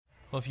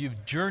Well, if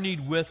you've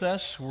journeyed with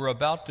us, we're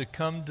about to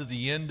come to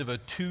the end of a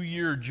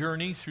 2-year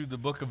journey through the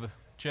book of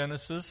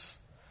Genesis.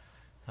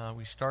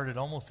 We started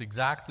almost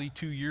exactly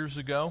 2 years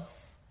ago.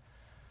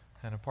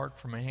 And apart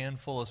from a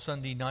handful of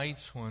Sunday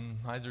nights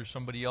when either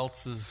somebody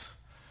else has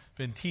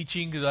been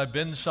teaching because I've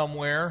been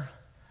somewhere,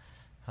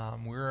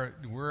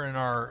 we're in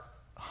our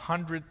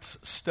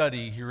 100th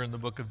study here in the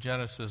book of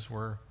Genesis.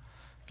 We're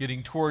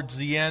getting towards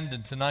the end,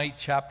 and tonight,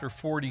 chapter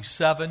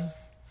 47.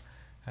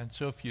 And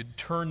so if you'd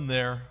turn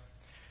there.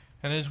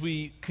 And as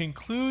we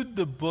conclude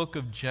the book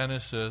of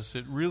Genesis,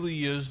 it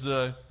really is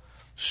the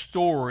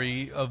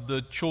story of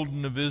the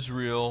children of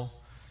Israel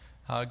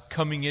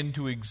coming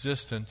into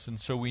existence. And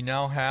so we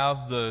now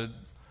have the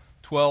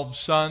 12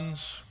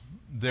 sons.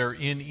 They're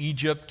in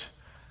Egypt,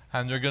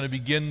 and they're going to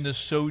begin this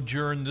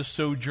sojourn. This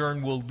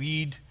sojourn will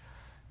lead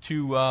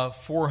to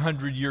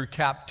 400-year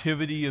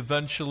captivity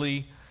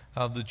eventually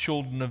of the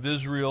children of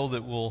Israel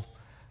that will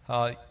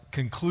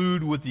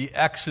conclude with the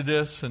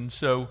Exodus. And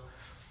so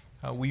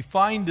we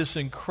find this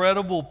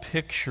incredible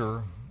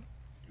picture,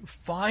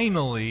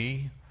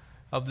 finally,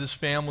 of this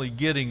family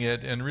getting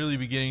it and really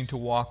beginning to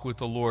walk with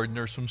the Lord. And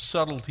there's some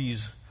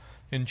subtleties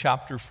in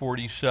chapter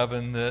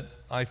 47 that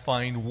I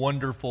find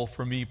wonderful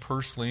for me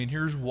personally, and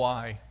here's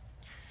why.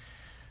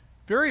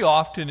 Very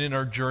often in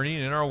our journey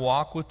and in our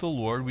walk with the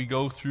Lord, we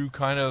go through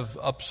kind of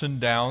ups and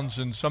downs,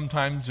 and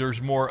sometimes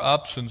there's more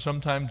ups and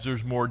sometimes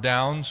there's more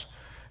downs,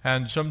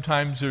 and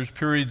sometimes there's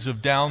periods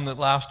of down that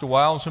last a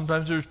while, and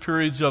sometimes there's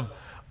periods of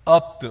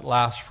up that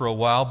lasts for a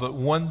while, but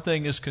one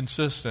thing is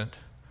consistent,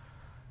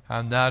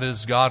 and that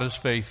is God is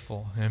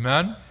faithful.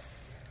 Amen?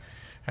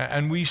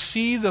 And we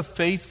see the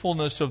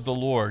faithfulness of the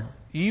Lord,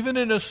 even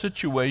in a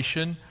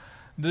situation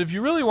that if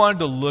you really wanted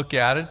to look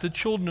at it, the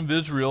children of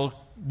Israel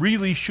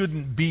really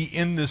shouldn't be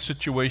in this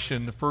situation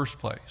in the first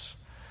place.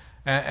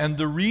 And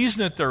the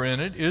reason that they're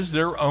in it is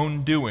their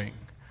own doing.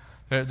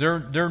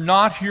 They're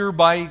not here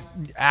by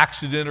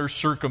accident or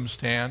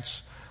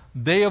circumstance.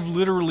 They have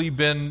literally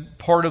been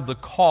part of the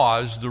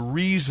cause, the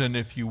reason,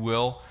 if you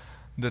will,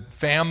 that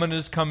famine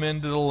has come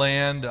into the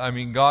land. I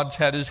mean, God's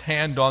had his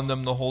hand on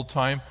them the whole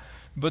time.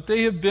 But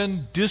they have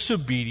been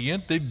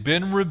disobedient. They've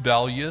been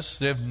rebellious.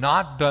 They have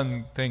not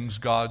done things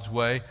God's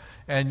way.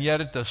 And yet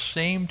at the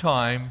same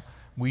time,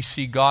 we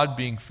see God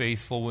being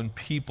faithful when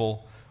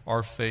people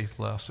are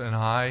faithless. And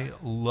I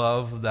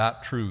love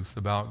that truth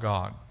about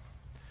God.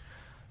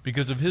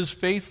 Because if his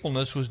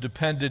faithfulness was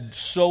dependent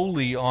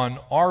solely on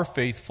our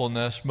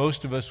faithfulness,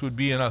 most of us would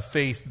be in a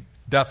faith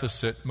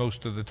deficit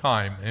most of the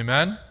time.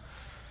 Amen?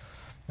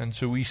 And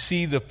so we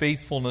see the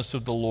faithfulness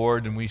of the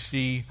Lord, and we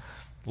see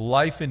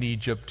life in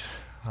Egypt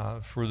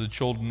for the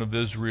children of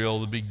Israel,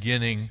 the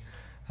beginning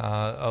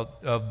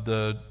of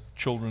the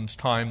children's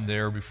time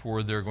there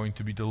before they're going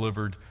to be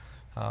delivered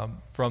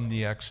from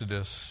the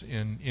Exodus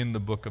in the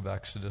book of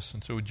Exodus.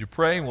 And so would you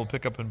pray, and we'll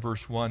pick up in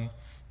verse 1.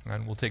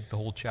 And we'll take the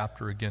whole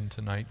chapter again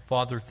tonight.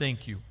 Father,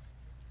 thank you.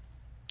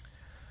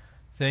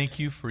 Thank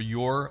you for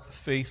your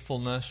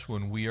faithfulness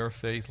when we are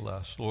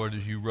faithless. Lord,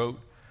 as you wrote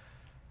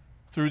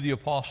through the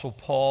Apostle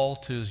Paul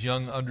to his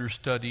young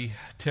understudy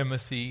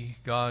Timothy,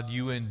 God,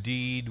 you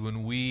indeed,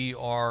 when we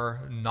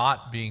are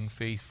not being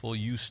faithful,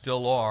 you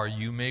still are.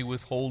 You may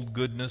withhold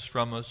goodness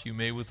from us. You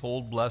may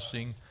withhold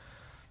blessing.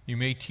 You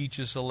may teach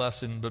us a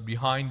lesson, but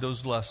behind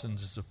those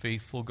lessons is a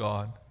faithful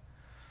God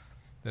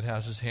that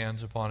has his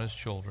hands upon his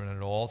children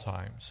at all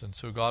times. And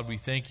so, God, we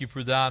thank you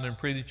for that and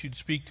pray that you'd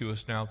speak to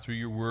us now through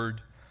your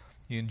word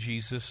in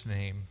Jesus'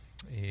 name.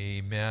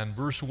 Amen.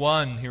 Verse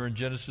 1 here in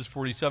Genesis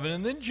 47,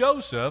 and then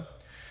Joseph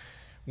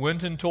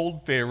went and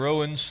told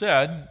Pharaoh and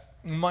said,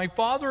 my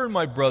father and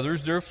my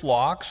brothers, their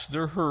flocks,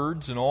 their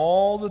herds, and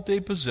all that they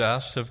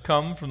possess have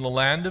come from the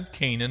land of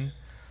Canaan,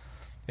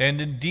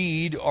 and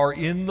indeed are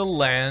in the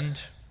land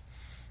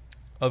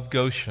of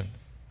Goshen.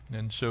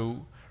 And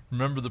so,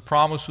 remember, the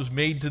promise was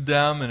made to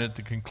them, and at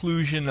the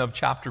conclusion of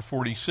chapter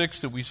 46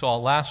 that we saw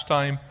last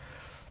time,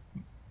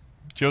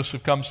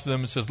 Joseph comes to them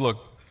and says, look,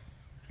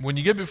 when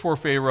you get before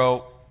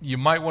Pharaoh, you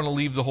might want to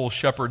leave the whole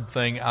shepherd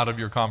thing out of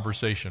your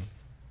conversation.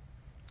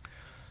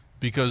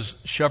 Because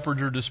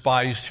shepherds are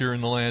despised here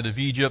in the land of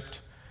Egypt.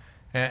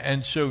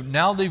 And so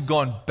now they've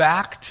gone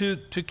back to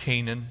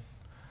Canaan.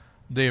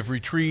 They have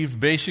retrieved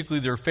basically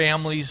their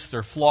families,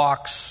 their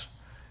flocks,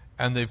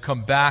 and they've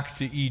come back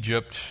to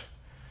Egypt.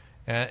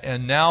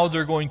 And now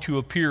they're going to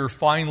appear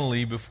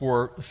finally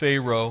before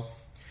Pharaoh,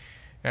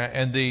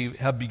 and they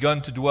have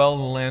begun to dwell in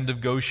the land of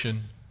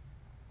Goshen.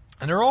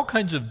 And there are all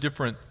kinds of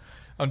different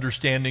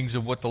understandings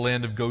of what the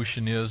land of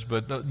Goshen is,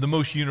 but the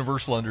most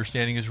universal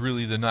understanding is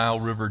really the Nile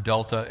River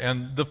Delta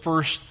and the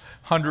first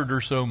 100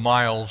 or so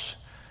miles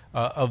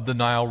of the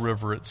Nile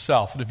River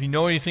itself. And if you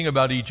know anything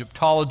about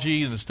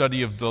Egyptology and the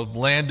study of the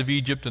land of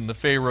Egypt and the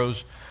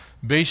pharaohs,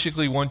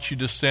 basically once you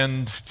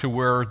descend to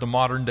where the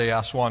modern-day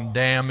Aswan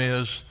Dam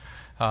is,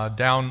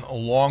 down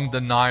along the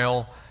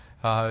Nile,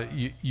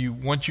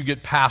 once you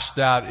get past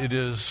that, it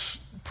is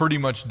pretty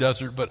much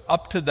desert. But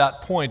up to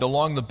that point,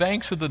 along the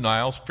banks of the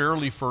Nile,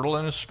 fairly fertile,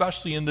 and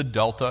especially in the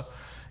delta,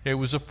 it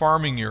was a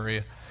farming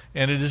area.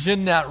 And it is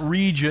in that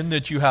region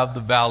that you have the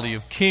Valley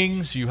of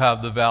Kings, you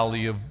have the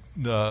Valley of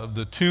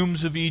the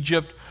Tombs of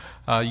Egypt,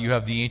 you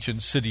have the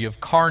ancient city of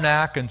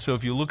Karnak. And so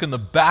if you look in the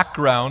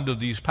background of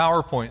these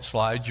PowerPoint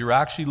slides, you're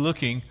actually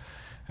looking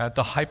at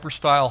the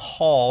Hypostyle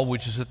Hall,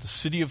 which is at the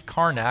city of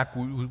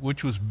Karnak,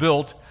 which was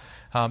built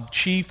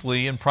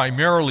chiefly and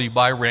primarily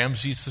by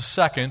Ramses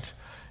II,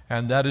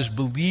 and that is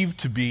believed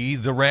to be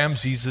the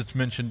Ramses that's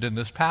mentioned in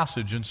this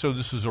passage. And so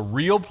this is a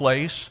real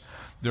place.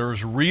 There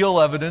is real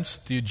evidence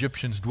that the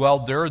Egyptians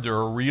dwelled there. There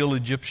are real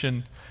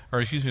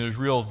there's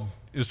real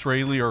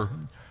Israeli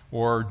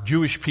or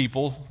Jewish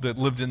people that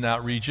lived in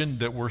that region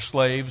that were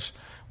slaves.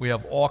 We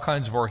have all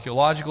kinds of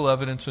archaeological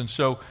evidence. And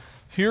so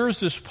here's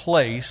this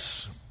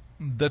place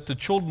that the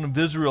children of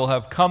Israel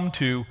have come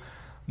to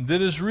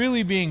that is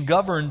really being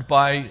governed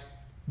by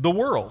the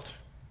world.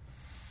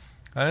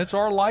 And it's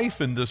our life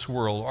in this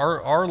world.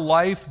 Our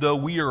life, though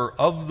we are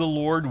of the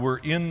Lord, we're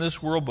in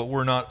this world, but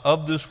we're not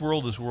of this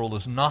world. This world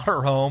is not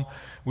our home.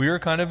 We are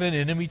kind of in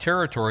enemy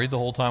territory the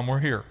whole time we're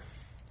here.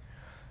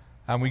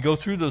 And we go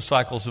through those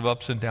cycles of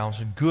ups and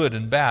downs and good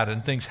and bad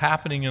and things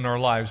happening in our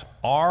lives.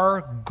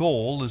 Our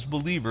goal as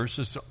believers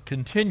is to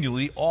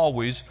continually,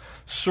 always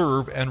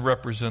serve and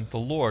represent the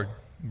Lord.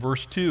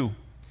 Verse 2.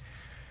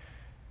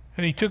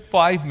 And he took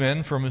 5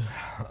 men from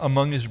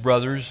among his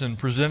brothers and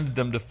presented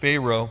them to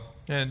Pharaoh.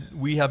 And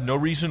we have no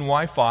reason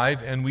why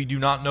 5, and we do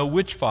not know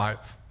which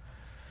 5.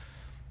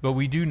 But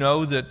we do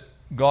know that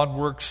God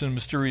works in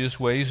mysterious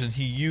ways, and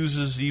he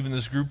uses even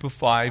this group of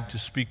 5 to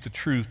speak the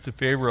truth to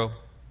Pharaoh.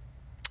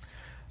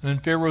 And then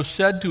Pharaoh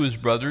said to his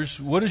brothers,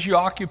 "What is your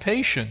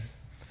occupation?"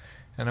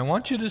 And I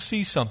want you to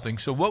see something.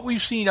 So what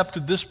we've seen up to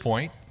this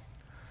point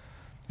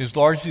is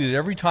largely that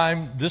every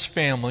time this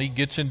family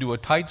gets into a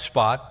tight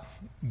spot,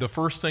 the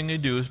first thing they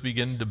do is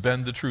begin to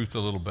bend the truth a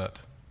little bit.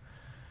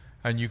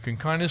 And you can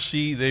kind of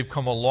see they've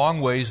come a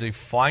long ways. They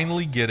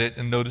finally get it,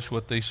 and notice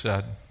what they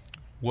said.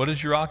 What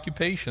is your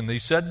occupation? They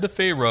said to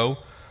Pharaoh,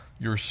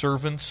 "Your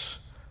servants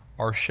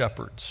are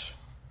shepherds,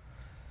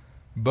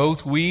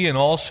 both we and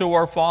also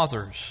our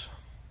fathers."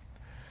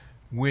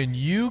 When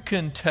you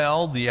can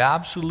tell the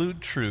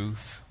absolute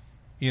truth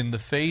in the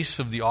face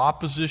of the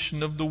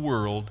opposition of the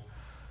world,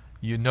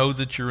 you know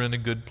that you're in a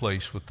good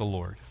place with the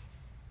Lord.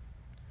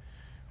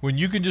 When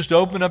you can just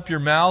open up your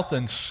mouth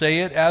and say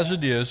it as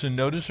it is, and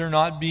notice they're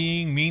not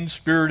being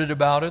mean-spirited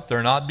about it,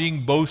 they're not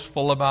being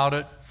boastful about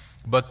it,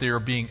 but they are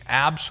being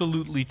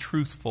absolutely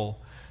truthful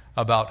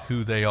about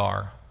who they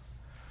are.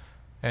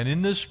 And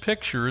in this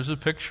picture is a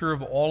picture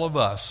of all of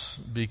us,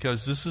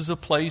 because this is a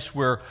place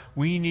where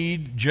we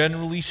need,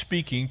 generally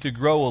speaking, to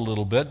grow a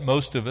little bit,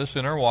 most of us,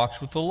 in our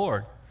walks with the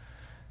Lord.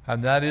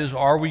 And that is,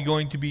 are we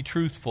going to be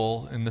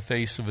truthful in the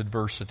face of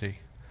adversity?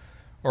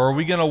 Or are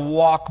we going to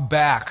walk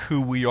back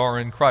who we are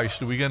in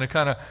Christ? Are we going to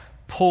kind of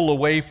pull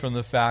away from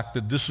the fact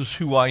that this is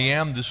who I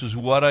am, this is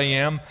what I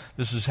am,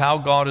 this is how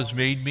God has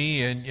made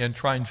me, and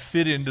try and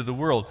fit into the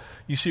world?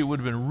 You see, it would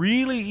have been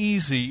really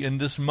easy in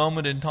this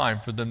moment in time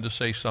for them to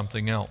say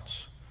something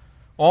else.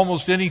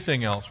 Almost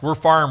anything else. We're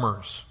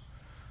farmers.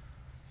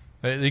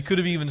 They could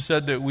have even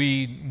said that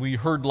we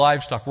herd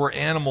livestock. We're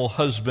animal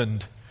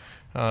husband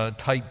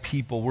type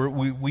people.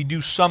 We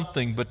do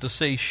something, but to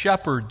say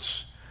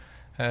shepherds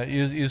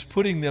is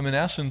putting them, in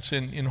essence,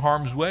 in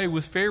harm's way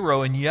with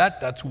Pharaoh, and yet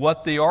that's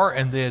what they are,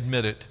 and they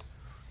admit it.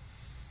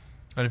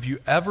 And if you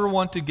ever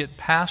want to get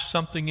past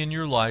something in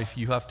your life,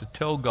 you have to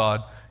tell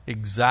God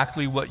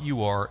exactly what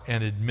you are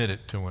and admit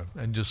it to him,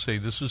 and just say,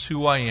 "This is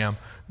who I am,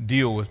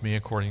 deal with me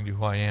according to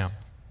who I am."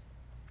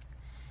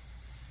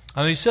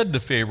 And he said to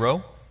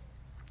Pharaoh,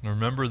 and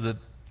remember that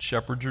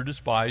shepherds are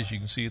despised, you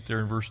can see it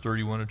there in verse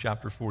 31 of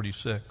chapter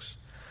 46.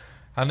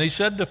 And they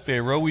said to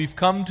Pharaoh, "We've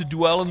come to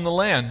dwell in the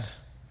land,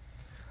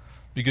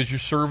 because your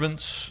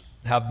servants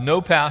have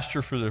no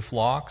pasture for their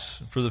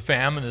flocks, for the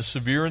famine is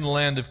severe in the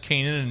land of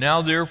Canaan, and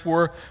now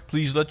therefore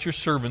please let your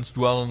servants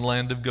dwell in the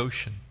land of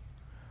Goshen."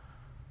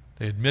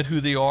 They admit who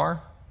they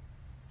are,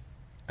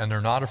 and they're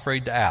not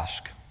afraid to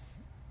ask.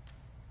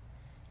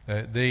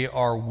 They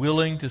are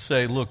willing to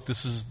say, "Look,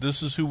 this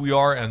is who we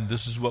are, and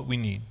this is what we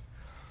need."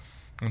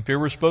 And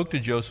Pharaoh spoke to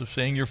Joseph,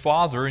 saying, "Your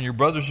father and your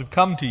brothers have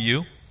come to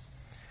you,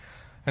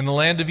 and the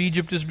land of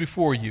Egypt is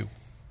before you.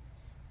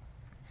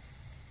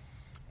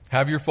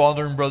 Have your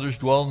father and brothers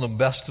dwell in the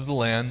best of the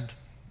land,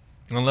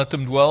 and let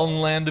them dwell in the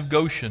land of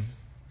Goshen.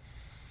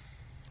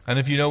 And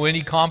if you know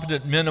any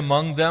competent men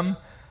among them,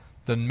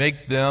 then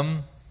make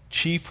them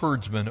chief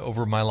herdsmen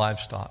over my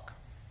livestock."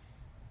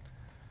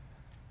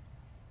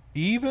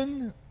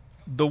 Even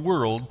the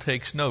world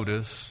takes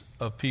notice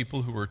of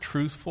people who are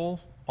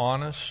truthful,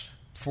 honest,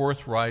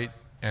 forthright,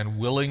 and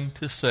willing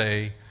to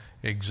say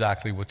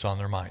exactly what's on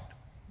their mind,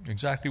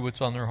 exactly what's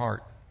on their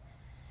heart,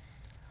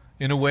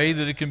 in a way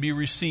that it can be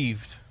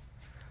received.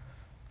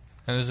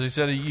 And as I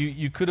said,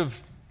 you could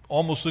have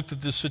almost looked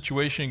at this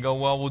situation and go,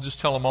 "Well, we'll just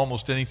tell them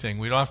almost anything.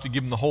 We don't have to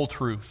give them the whole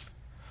truth."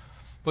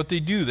 But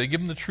they do. They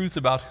give them the truth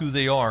about who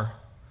they are.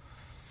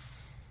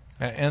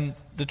 And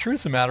the truth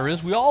of the matter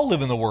is, we all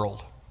live in the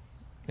world.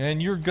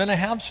 And you're going to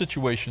have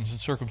situations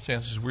and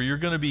circumstances where you're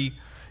going to be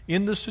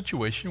in this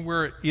situation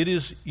where it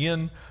is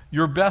in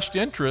your best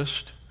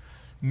interest,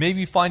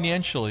 maybe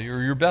financially,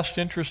 or your best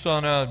interest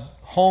on a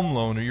home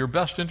loan, or your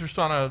best interest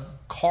on a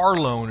car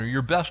loan, or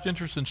your best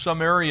interest in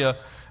some area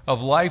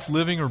of life,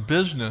 living, or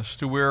business,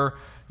 to where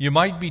you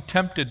might be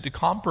tempted to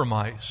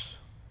compromise.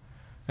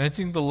 And I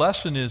think the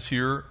lesson is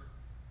here,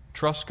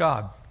 trust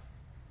God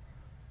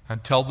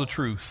and tell the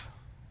truth.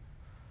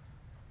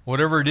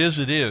 Whatever it is,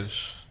 it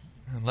is.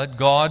 And let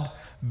God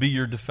be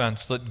your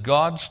defense. Let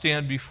God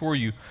stand before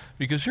you.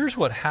 Because here's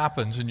what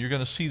happens, and you're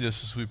going to see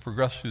this as we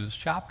progress through this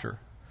chapter.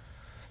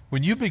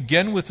 When you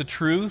begin with the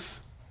truth,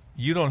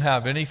 you don't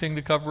have anything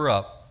to cover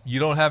up. You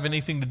don't have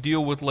anything to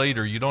deal with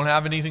later. You don't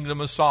have anything to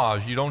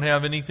massage. You don't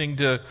have anything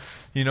to,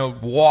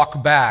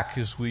 walk back,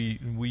 as we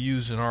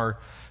use in our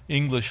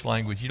English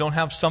language. You don't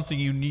have something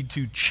you need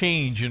to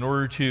change in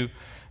order to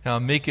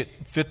make it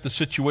fit the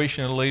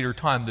situation at a later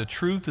time. The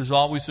truth is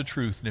always the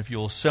truth. And if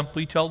you'll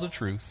simply tell the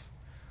truth,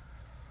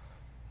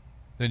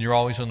 then you're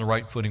always on the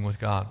right footing with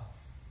God.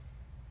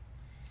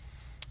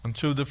 And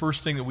so the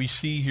first thing that we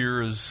see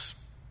here is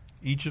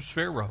Egypt's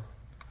Pharaoh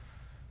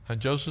and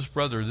Joseph's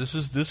brother. This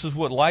is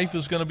what life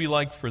is going to be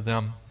like for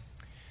them.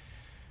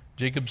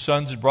 Jacob's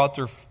sons had brought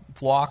their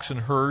flocks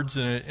and herds,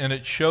 and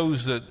it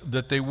shows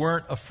that they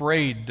weren't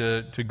afraid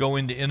to go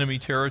into enemy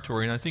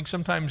territory. And I think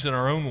sometimes in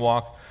our own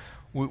walk,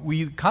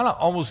 we kind of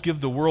almost give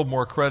the world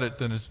more credit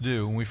than it's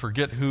due, and we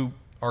forget who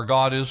our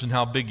God is and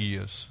how big He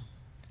is,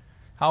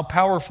 how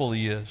powerful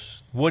He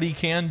is, what He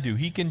can do.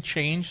 He can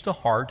change the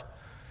heart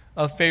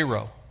of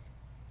Pharaoh.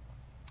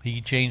 He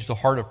can change the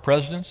heart of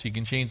presidents. He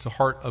can change the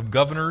heart of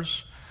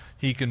governors.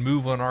 He can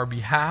move on our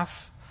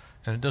behalf.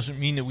 And it doesn't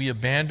mean that we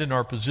abandon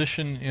our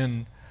position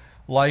in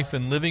life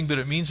and living, but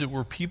it means that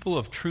we're people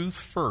of truth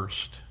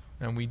first,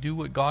 and we do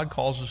what God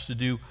calls us to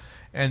do,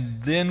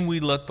 and then we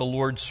let the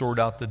Lord sort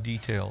out the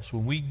details.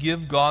 When we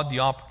give God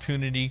the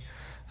opportunity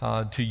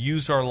to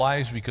use our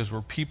lives because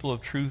we're people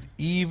of truth,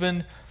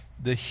 even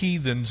the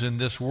heathens in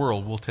this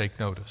world will take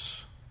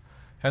notice.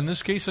 And in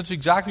this case, that's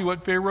exactly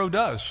what Pharaoh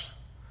does.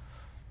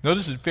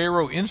 Notice that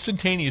Pharaoh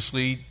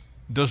instantaneously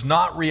does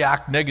not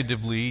react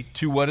negatively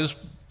to what is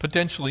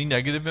potentially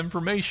negative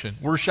information.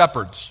 We're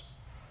shepherds.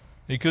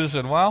 He could have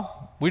said,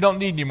 well, we don't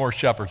need any more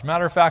shepherds.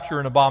 Matter of fact, you're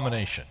an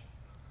abomination.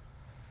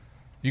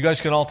 You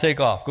guys can all take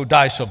off. Go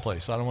die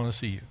someplace. I don't want to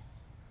see you.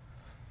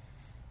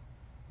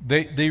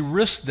 They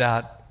risked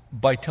that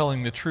by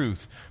telling the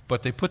truth,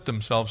 but they put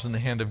themselves in the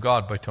hand of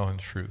God by telling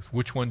the truth.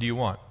 Which one do you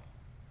want?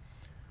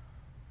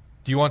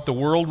 Do you want the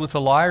world with a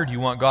lie, or do you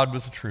want God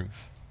with the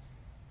truth?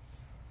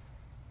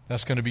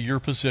 That's going to be your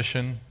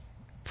position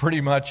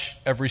pretty much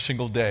every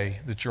single day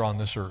that you're on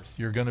this earth.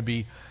 You're going to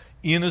be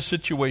in a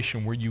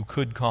situation where you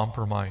could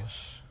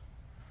compromise.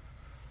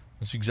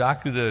 It's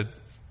exactly the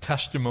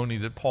testimony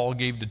that Paul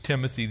gave to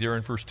Timothy there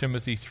in 1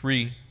 Timothy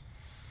 3.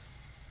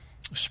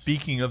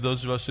 Speaking of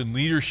those of us in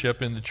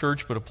leadership in the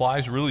church, but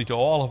applies really to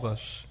all of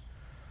us.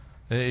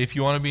 If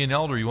you want to be an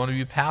elder, you want to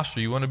be a pastor,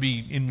 you want to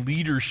be in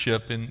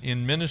leadership,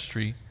 in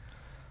ministry,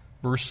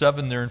 verse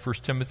 7 there in 1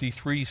 Timothy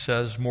 3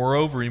 says,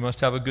 moreover, you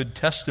must have a good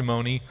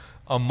testimony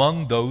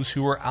among those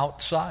who are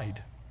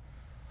outside.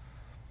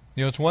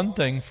 It's one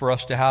thing for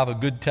us to have a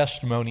good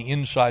testimony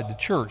inside the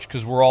church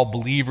because we're all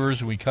believers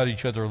and we cut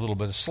each other a little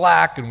bit of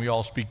slack and we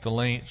all speak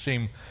the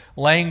same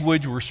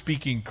language. We're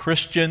speaking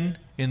Christian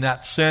in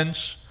that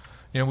sense.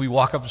 We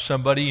walk up to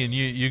somebody and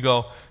you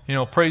go,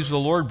 praise the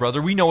Lord,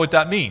 brother. We know what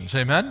that means.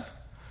 Amen?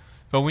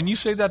 But when you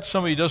say that to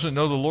somebody who doesn't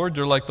know the Lord,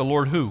 they're like, the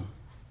Lord who?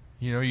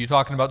 You're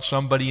talking about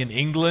somebody in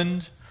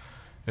England?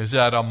 Is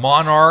that a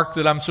monarch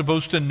that I'm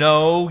supposed to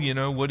know?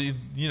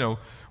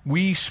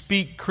 We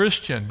speak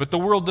Christian, but the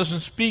world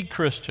doesn't speak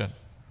Christian.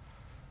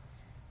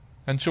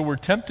 And so we're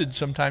tempted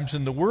sometimes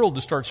in the world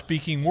to start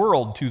speaking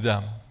world to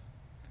them.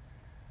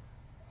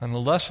 And the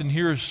lesson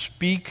here is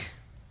speak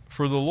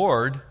for the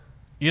Lord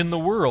in the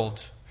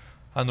world,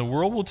 and the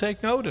world will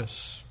take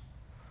notice.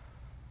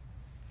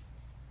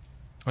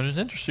 And there's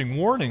an interesting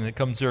warning that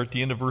comes there at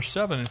the end of verse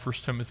 7 in 1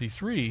 Timothy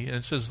 3, and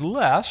it says,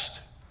 lest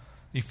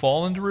he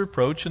fall into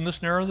reproach in the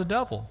snare of the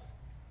devil.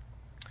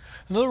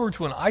 In other words,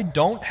 when I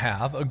don't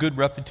have a good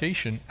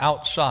reputation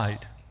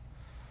outside,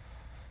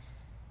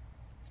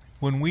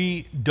 when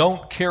we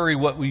don't carry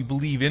what we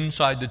believe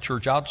inside the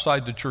church,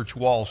 outside the church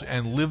walls,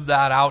 and live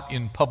that out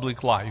in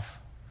public life,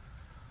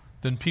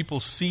 then people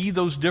see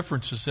those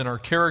differences in our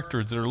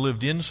character that are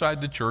lived inside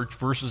the church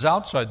versus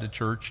outside the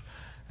church,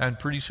 and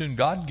pretty soon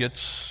God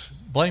gets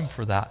blamed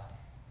for that.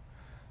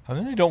 And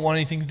then they don't want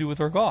anything to do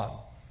with our God.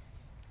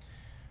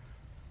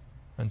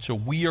 And so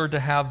we are to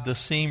have the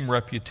same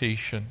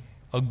reputation,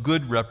 a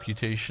good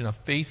reputation, a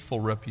faithful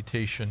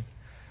reputation,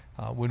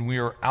 when we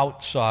are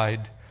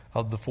outside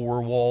of the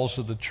four walls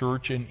of the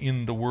church and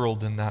in the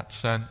world in that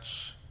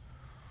sense.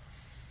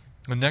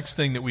 The next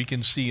thing that we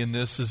can see in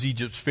this is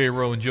Egypt's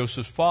Pharaoh and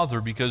Joseph's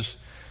father, because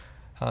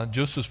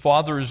Joseph's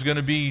father is going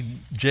to be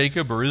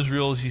Jacob, or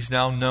Israel as he's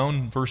now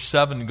known. Verse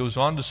 7 goes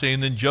on to say,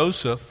 and then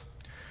Joseph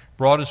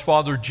brought his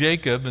father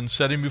Jacob and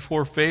set him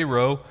before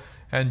Pharaoh,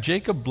 And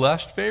Jacob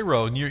blessed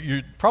Pharaoh. And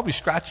you're probably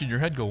scratching your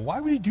head going, why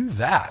would he do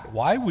that?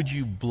 Why would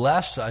you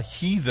bless a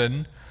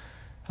heathen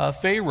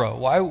Pharaoh?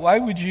 Why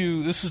would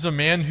you? This is a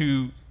man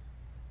who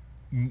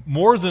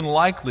more than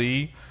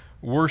likely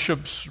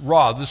worships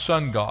Ra, the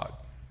sun god,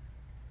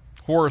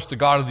 Horus, the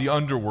god of the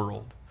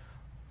underworld.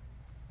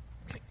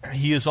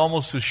 He is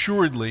almost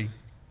assuredly,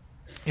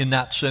 in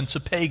that sense, a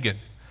pagan.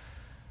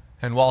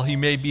 And while he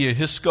may be a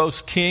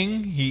Hyksos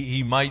king,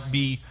 he might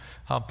be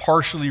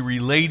partially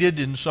related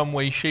in some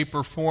way, shape,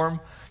 or form.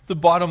 The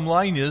bottom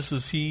line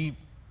is he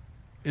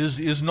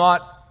is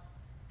not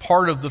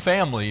part of the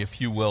family,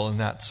 if you will, in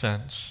that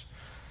sense.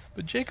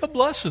 But Jacob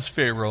blesses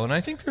Pharaoh, and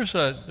I think there's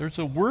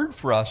a word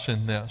for us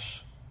in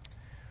this.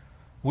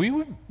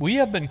 We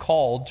have been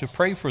called to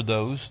pray for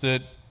those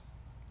that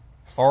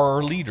are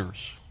our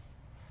leaders.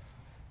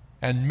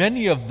 And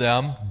many of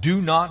them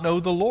do not know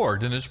the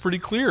Lord. And it's pretty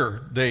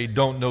clear they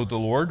don't know the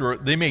Lord, or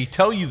they may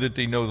tell you that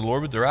they know the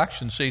Lord, but their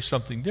actions say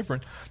something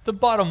different. The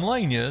bottom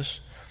line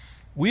is,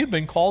 we have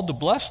been called to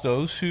bless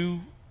those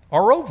who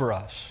are over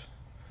us.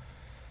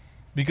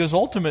 Because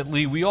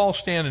ultimately, we all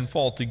stand and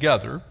fall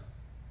together.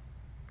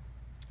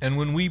 And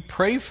when we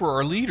pray for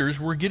our leaders,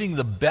 we're getting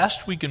the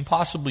best we can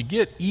possibly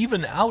get,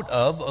 even out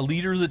of a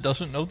leader that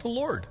doesn't know the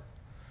Lord.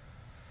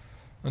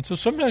 And so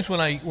sometimes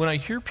when I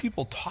hear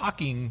people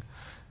talking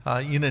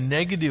in a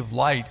negative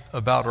light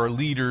about our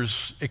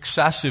leaders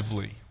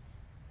excessively,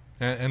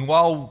 and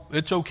while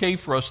it's okay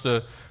for us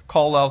to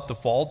call out the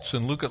faults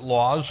and look at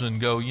laws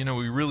and go,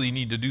 we really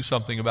need to do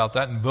something about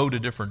that and vote a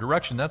different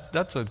direction,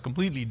 that's a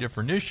completely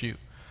different issue.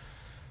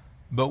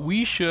 But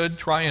we should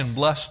try and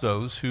bless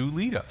those who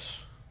lead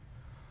us,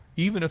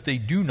 even if they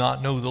do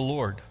not know the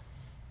Lord.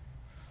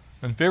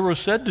 And Pharaoh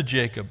said to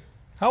Jacob,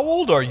 "How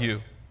old are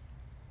you?"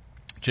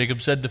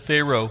 Jacob said to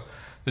Pharaoh,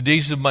 "The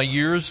days of my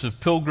years of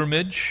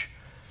pilgrimage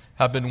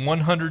have been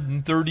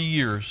 130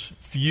 years.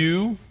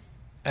 Few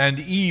and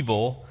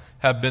evil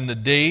have been the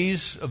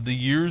days of the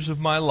years of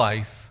my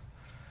life,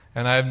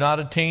 and I have not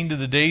attained to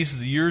the days of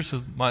the years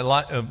of my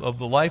of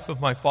the life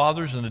of my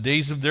fathers and the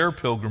days of their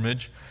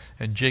pilgrimage."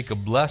 And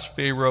Jacob blessed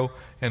Pharaoh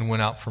and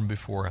went out from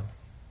before him.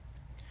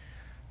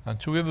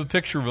 And so we have a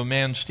picture of a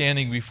man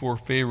standing before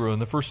Pharaoh, and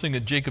the first thing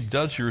that Jacob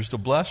does here is to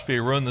bless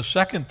Pharaoh, and the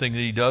second thing that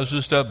he does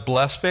is to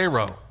bless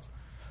Pharaoh.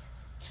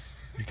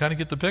 You kind of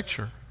get the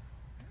picture.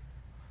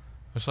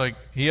 It's like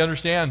he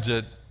understands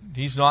that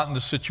he's not in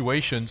this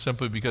situation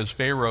simply because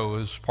Pharaoh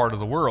is part of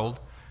the world.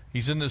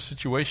 He's in this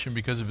situation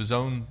because of his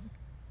own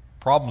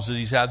problems that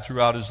he's had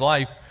throughout his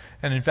life,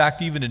 and in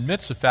fact even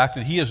admits the fact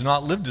that he has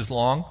not lived as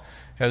long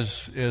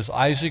as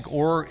Isaac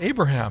or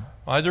Abraham,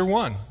 either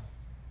one.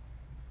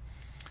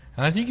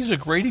 And I think he's a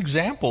great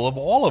example of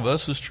all of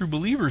us as true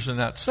believers in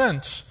that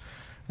sense.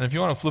 And if you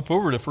want to flip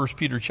over to 1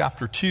 Peter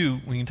chapter 2,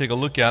 we can take a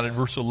look at it.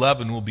 Verse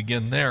 11, we'll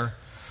begin there.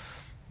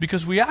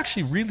 Because we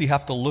actually really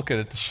have to look at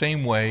it the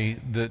same way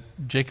that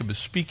Jacob is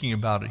speaking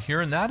about it here,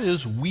 and that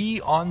is,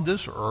 we on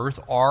this earth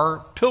are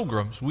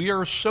pilgrims. We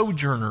are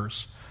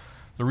sojourners.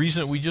 The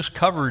reason that we just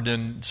covered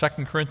in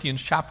 2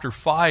 Corinthians chapter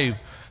 5,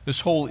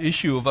 this whole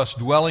issue of us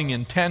dwelling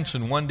in tents,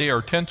 and one day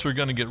our tents are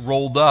going to get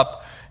rolled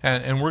up,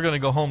 and we're going to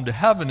go home to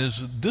heaven,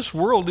 is this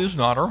world is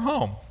not our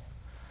home.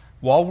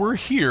 While we're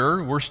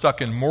here, we're stuck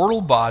in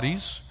mortal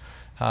bodies.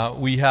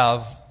 We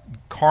have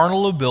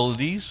carnal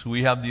abilities.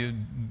 We have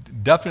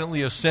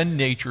definitely a sin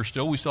nature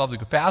still. We still have the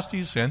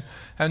capacity to sin.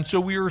 And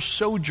so we are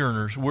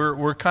sojourners.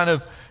 We're kind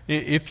of,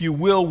 if you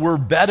will, we're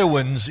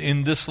Bedouins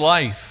in this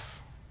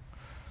life.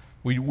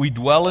 We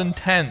dwell in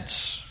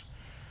tents.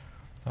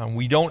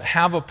 We don't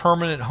have a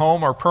permanent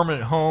home. Our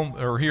permanent home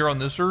are here on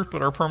this earth,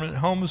 but our permanent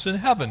home is in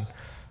heaven.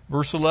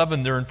 Verse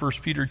 11 there in 1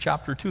 Peter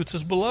chapter 2, it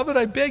says, "Beloved,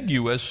 I beg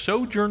you, as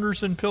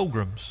sojourners and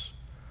pilgrims,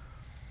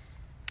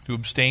 to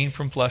abstain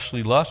from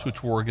fleshly lusts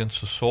which war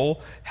against the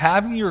soul,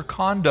 having your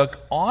conduct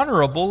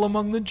honorable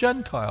among the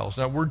Gentiles."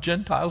 That word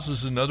Gentiles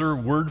is another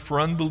word for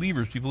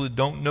unbelievers, people that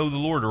don't know the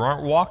Lord or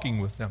aren't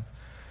walking with Him.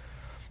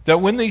 "That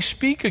when they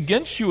speak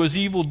against you as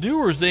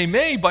evildoers, they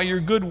may, by your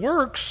good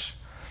works,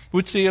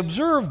 which they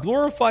observe,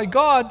 glorify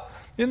God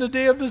in the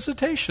day of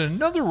visitation."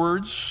 In other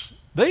words,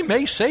 they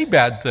may say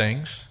bad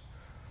things.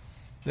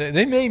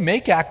 They may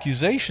make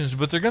accusations,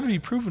 but they're going to be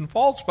proven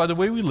false by the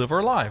way we live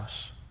our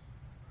lives,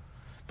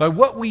 by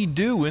what we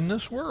do in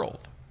this world.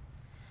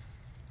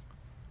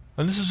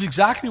 And this is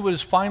exactly what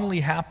is finally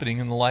happening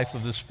in the life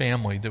of this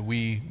family that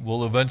we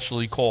will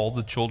eventually call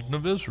the children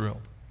of Israel.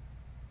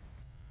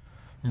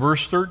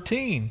 Verse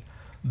 13,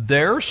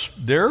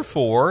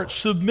 "Therefore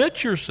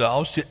submit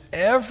yourselves to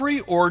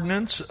every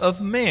ordinance of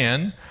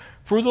man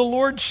for the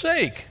Lord's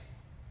sake,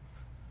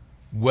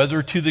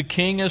 whether to the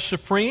king as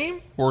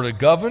supreme, or to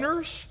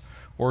governors,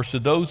 or to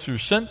those who are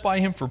sent by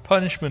him for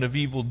punishment of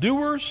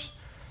evildoers,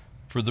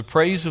 for the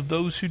praise of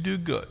those who do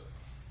good."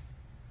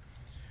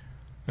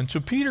 And so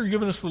Peter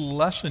giving us a little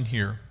lesson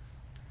here.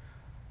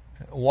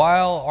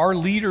 While our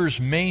leaders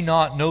may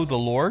not know the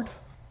Lord,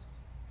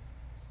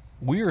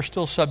 we are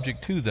still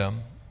subject to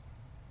them.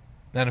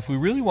 And if we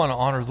really want to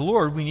honor the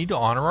Lord, we need to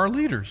honor our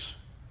leaders.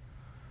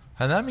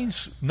 And that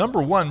means,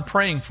 number one,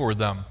 praying for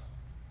them.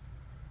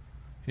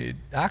 It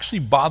actually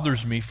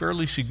bothers me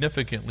fairly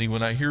significantly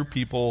when I hear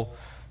people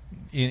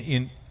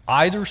in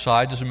either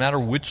side, doesn't matter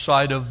which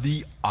side of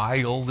the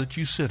aisle that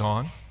you sit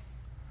on,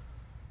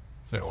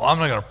 say, well, I'm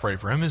not going to pray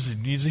for him.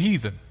 He's a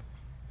heathen.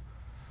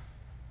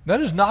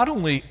 That is not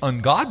only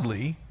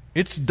ungodly,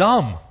 it's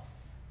dumb.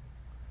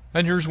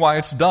 And here's why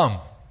it's dumb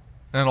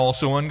and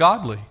also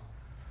ungodly.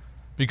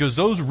 Because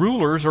those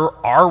rulers are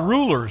our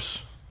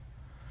rulers.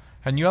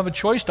 And you have a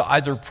choice to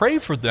either pray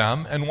for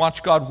them and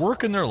watch God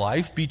work in their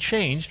life, be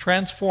changed,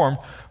 transformed,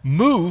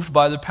 moved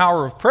by the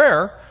power of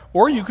prayer,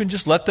 or you can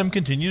just let them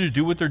continue to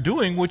do what they're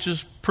doing, which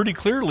is pretty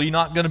clearly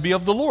not going to be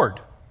of the Lord.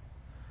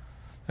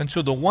 And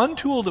so the one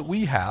tool that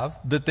we have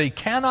that they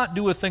cannot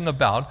do a thing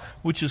about,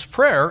 which is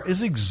prayer,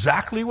 is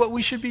exactly what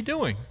we should be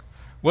doing,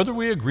 whether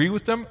we agree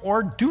with them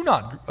or do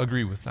not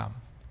agree with them.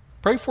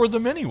 Pray for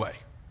them anyway.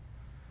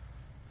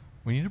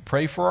 We need to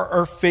pray for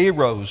our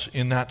pharaohs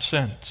in that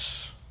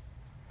sense.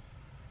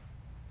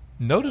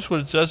 Notice what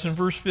it says in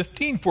verse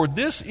 15. For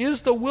this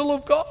is the will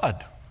of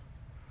God,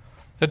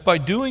 that by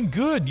doing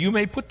good you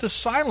may put to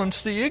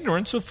silence the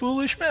ignorance of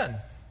foolish men.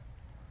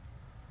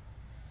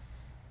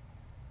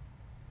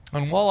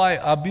 And while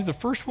I'll be the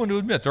first one to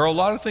admit, there are a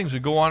lot of things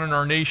that go on in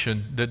our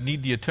nation that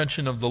need the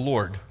attention of the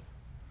Lord.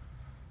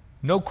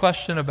 No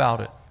question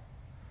about it.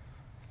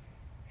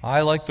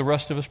 I, like the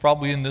rest of us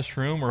probably in this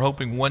room, are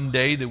hoping one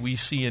day that we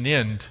see an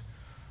end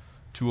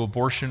to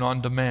abortion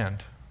on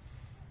demand.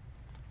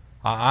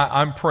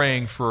 I'm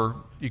praying for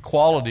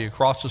equality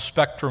across the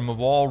spectrum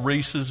of all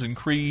races and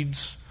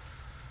creeds,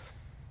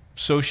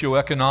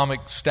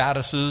 socioeconomic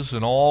statuses,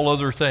 and all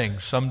other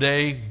things.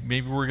 Someday,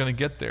 maybe we're going to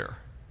get there.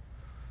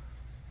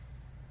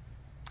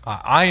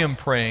 I am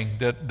praying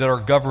that our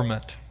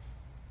government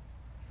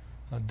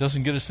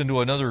doesn't get us into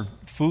another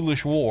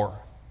foolish war.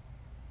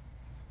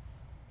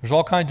 There's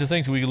all kinds of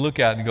things we can look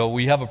at and go,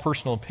 we have a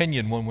personal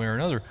opinion one way or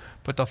another.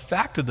 But the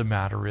fact of the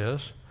matter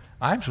is,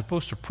 I'm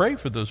supposed to pray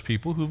for those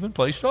people who've been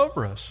placed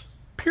over us.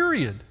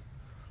 Period.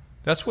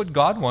 That's what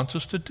God wants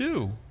us to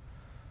do.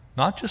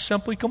 Not just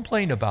simply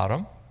complain about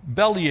them,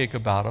 bellyache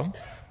about them,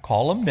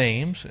 call them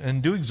names,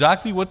 and do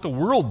exactly what the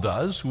world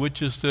does,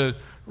 which is to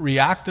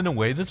react in a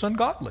way that's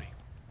ungodly.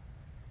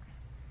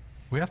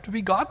 We have to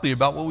be godly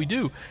about what we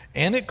do.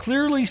 And it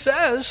clearly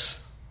says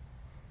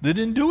that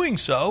in doing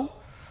so,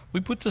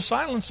 we put to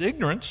silence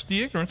ignorance,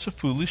 the ignorance of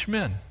foolish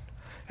men.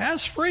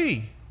 As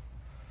free.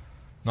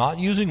 Not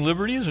using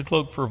liberty as a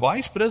cloak for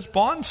vice, but as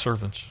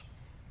bondservants.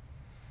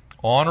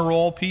 Honor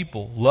all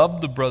people,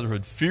 love the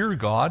brotherhood, fear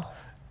God,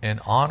 and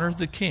honor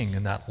the king.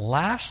 And that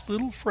last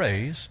little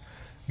phrase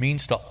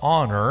means to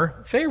honor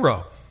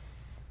Pharaoh.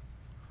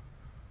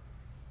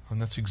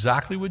 And that's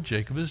exactly what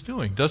Jacob is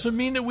doing. Doesn't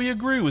mean that we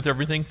agree with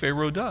everything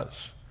Pharaoh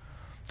does.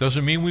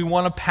 Doesn't mean we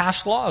want to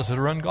pass laws that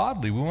are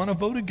ungodly. We want to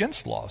vote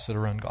against laws that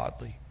are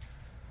ungodly.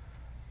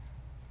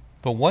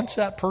 But once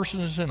that person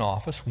is in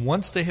office,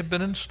 once they have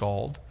been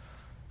installed,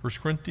 1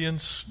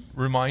 Corinthians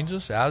reminds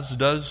us, as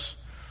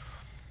does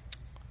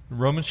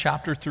Romans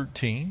chapter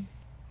 13,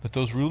 that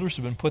those rulers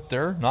have been put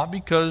there not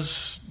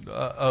because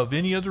of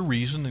any other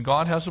reason than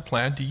God has a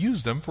plan to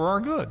use them for our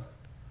good.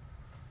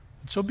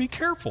 And so be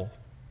careful.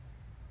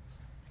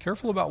 Be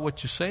careful about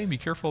what you say and be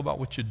careful about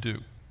what you do.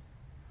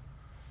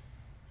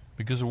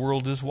 Because the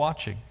world is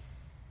watching.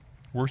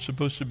 We're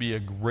supposed to be a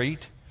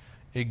great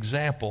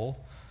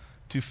example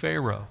to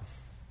Pharaoh.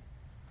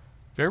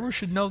 Pharaoh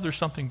should know there's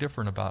something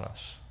different about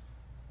us.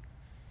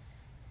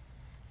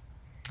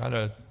 I had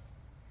a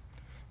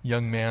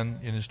young man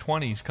in his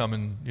 20s come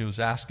and he was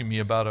asking me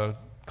about a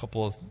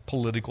couple of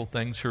political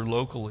things here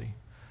locally.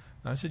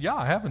 And I said, yeah,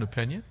 I have an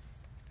opinion.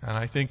 And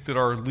I think that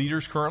our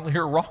leaders currently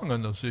are wrong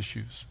on those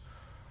issues.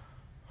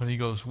 And he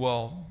goes,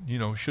 well,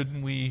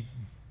 shouldn't we,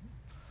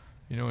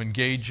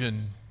 engage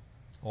in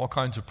all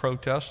kinds of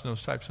protests and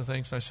those types of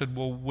things? And I said,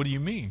 well, what do you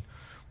mean?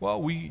 Well,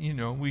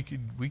 we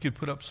could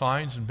put up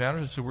signs and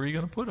banners. I said, where are you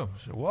going to put them? I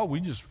said, well, we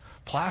just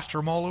plaster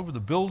them all over the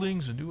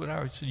buildings and do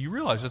whatever. I said, you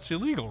realize that's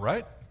illegal,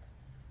 right?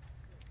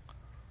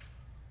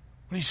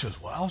 And he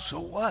says, well, so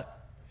what?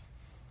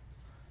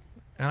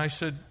 And I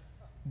said,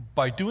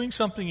 by doing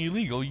something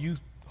illegal, you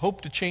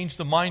hope to change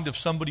the mind of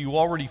somebody who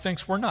already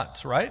thinks we're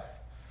nuts, right?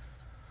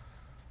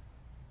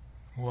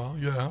 Well,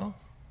 yeah.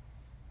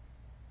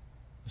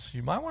 So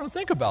you might want to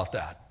think about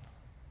that.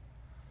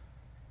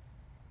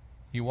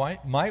 You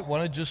might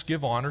want to just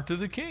give honor to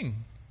the king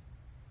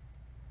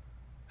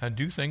and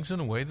do things in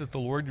a way that the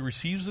Lord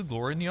receives the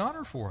glory and the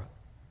honor for it.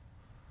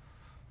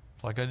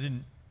 Like I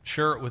didn't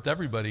share it with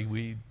everybody.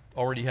 We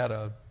already had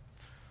a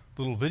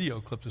little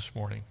video clip this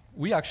morning.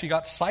 We actually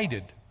got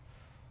cited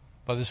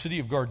by the city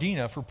of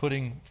Gardena for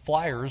putting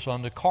flyers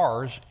on the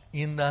cars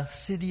in the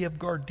city of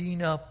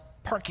Gardena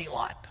parking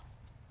lot.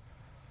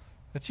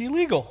 That's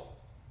illegal.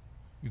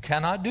 You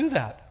cannot do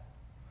that.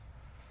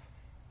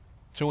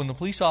 So when the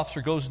police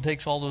officer goes and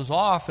takes all those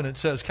off and it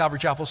says Calvary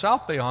Chapel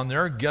South Bay on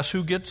there, guess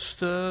who gets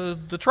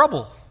the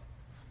trouble?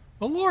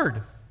 The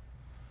Lord.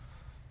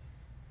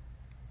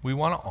 We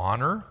want to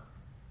honor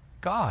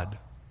God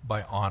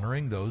by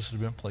honoring those that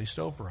have been placed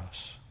over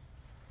us.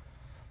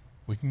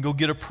 We can go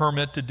get a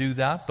permit to do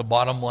that. The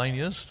bottom line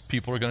is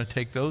people are going to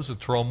take those and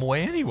throw them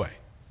away anyway.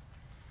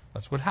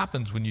 That's what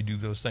happens when you do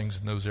those things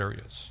in those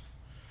areas.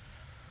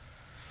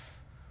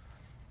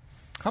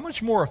 How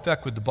much more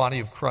effect would the body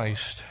of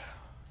Christ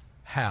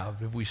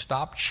have if we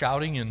stopped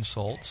shouting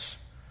insults,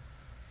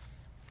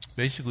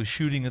 basically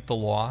shooting at the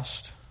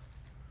lost,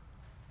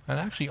 and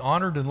actually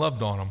honored and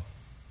loved on them?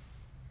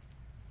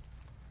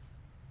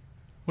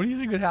 What do you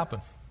think would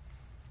happen?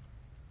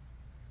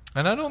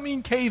 And I don't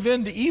mean cave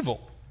in to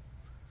evil.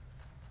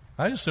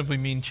 I just simply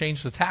mean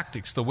change the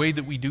tactics, the way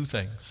that we do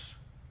things,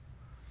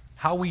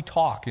 how we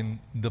talk in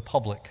the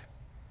public,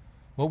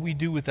 what we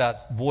do with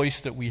that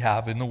voice that we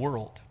have in the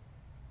world.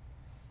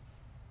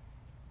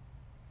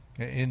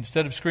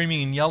 Instead of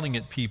screaming and yelling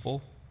at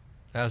people,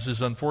 as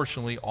is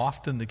unfortunately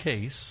often the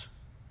case,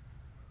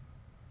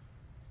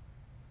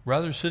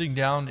 rather sitting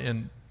down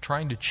and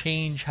trying to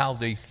change how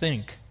they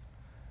think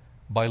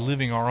by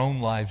living our own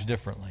lives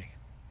differently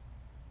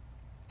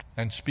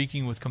and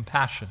speaking with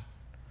compassion,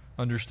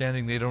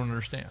 understanding they don't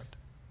understand.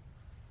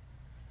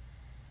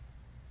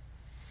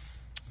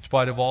 In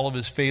spite of all of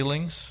his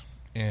failings,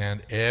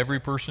 and every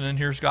person in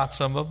here's got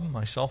some of them,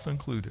 myself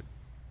included,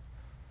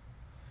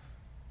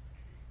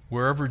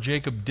 wherever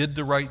Jacob did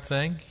the right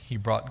thing, he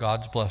brought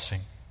God's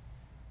blessing.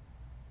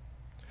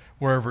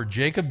 Wherever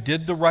Jacob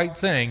did the right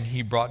thing,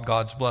 he brought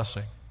God's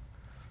blessing.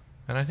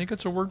 And I think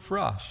it's a word for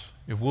us.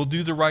 If we'll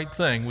do the right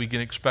thing, we can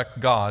expect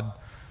God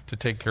to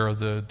take care of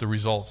the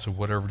results of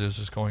whatever it is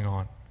that's going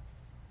on.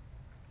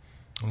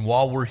 And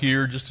while we're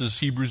here, just as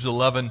Hebrews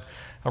 11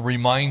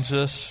 reminds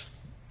us,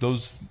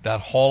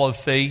 that hall of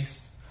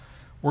faith,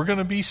 we're going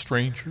to be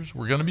strangers,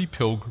 we're going to be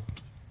pilgrims,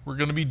 we're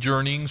going to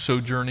be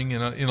sojourning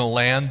in a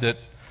land that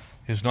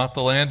is not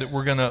the land that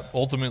we're going to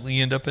ultimately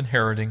end up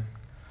inheriting.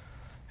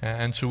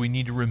 And so we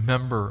need to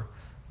remember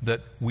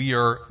that we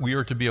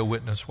are to be a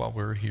witness while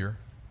we're here.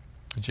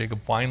 And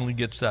Jacob finally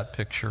gets that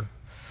picture.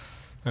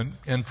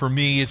 And for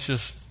me, it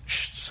just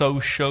so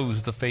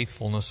shows the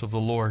faithfulness of the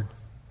Lord.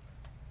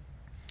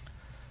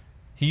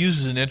 He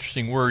uses an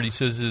interesting word. He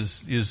says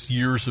his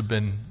years have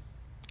been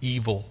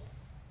evil.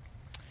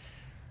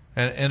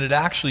 And it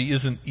actually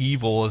isn't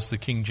evil as the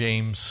King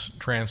James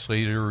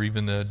translated, or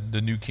even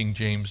the New King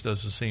James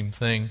does the same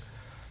thing.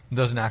 It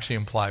doesn't actually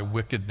imply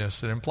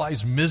wickedness. It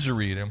implies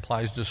misery. It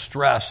implies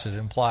distress. It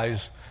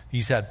implies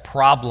he's had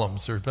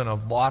problems. There's been a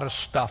lot of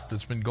stuff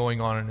that's been going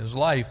on in his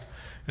life.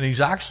 And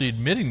he's actually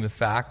admitting the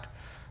fact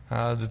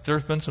that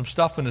there's been some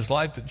stuff in his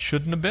life that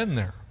shouldn't have been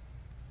there.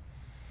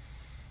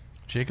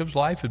 Jacob's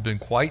life had been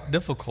quite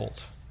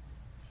difficult.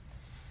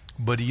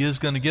 But he is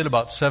going to get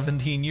about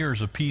 17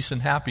 years of peace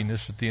and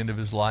happiness at the end of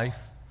his life.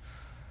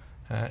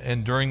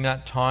 And during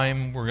that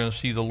time, we're going to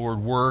see the Lord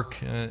work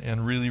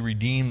and really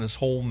redeem this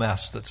whole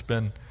mess that's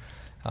been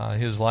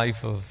his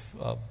life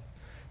of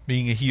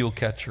being a heel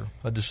catcher,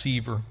 a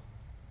deceiver.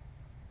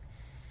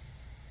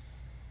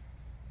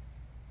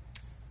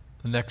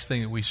 The next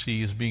thing that we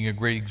see is being a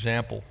great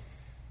example.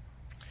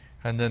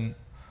 And then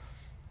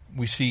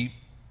we see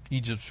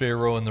Egypt's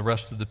Pharaoh and the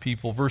rest of the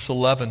people. Verse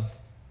 11.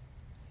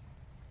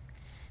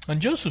 And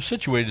Joseph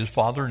situated his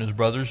father and his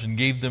brothers and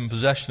gave them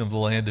possession of the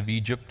land of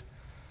Egypt,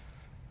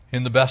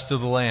 in the best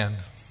of the land,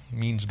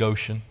 means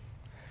Goshen,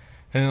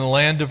 and in the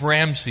land of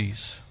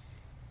Ramses,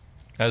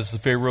 as the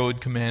Pharaoh had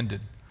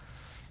commanded.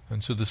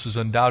 And so this is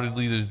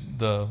undoubtedly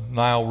the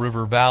Nile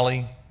River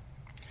Valley.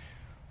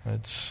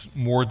 It's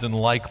more than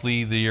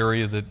likely the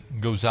area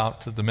that goes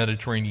out to the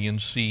Mediterranean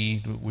Sea,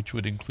 which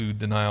would include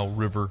the Nile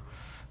River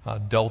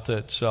Delta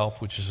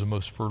itself, which is the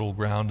most fertile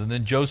ground. And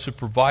then Joseph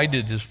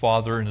provided his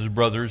father and his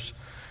brothers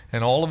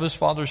and all of his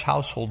father's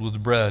household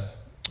with bread,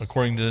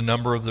 according to the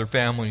number of their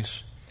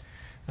families.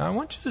 Now, I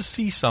want you to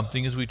see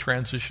something as we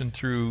transition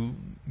through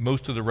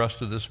most of the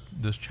rest of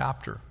this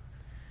chapter.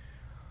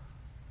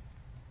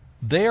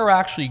 They are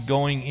actually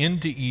going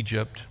into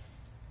Egypt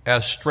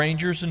as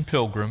strangers and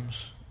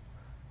pilgrims,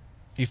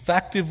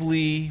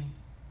 effectively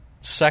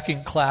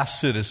second-class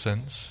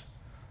citizens.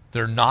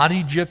 They're not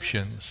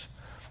Egyptians,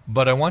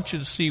 but I want you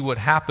to see what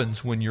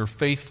happens when you're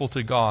faithful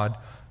to God,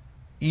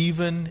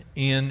 even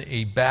in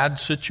a bad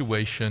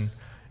situation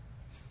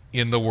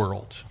in the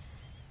world.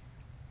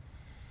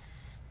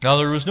 Now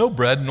there was no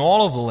bread in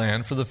all of the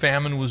land, for the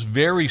famine was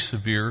very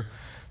severe,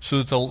 so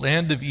that the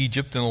land of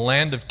Egypt and the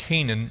land of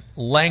Canaan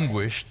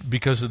languished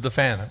because of the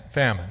famine.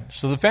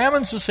 So the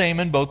famine's the same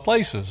in both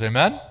places,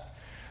 amen?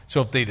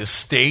 So if they'd have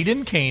stayed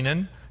in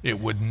Canaan, it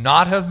would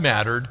not have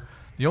mattered.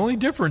 The only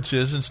difference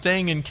is, in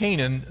staying in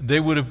Canaan, they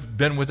would have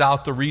been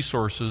without the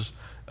resources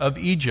of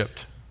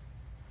Egypt.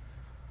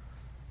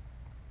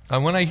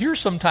 And when I hear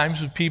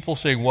sometimes of people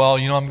say, well,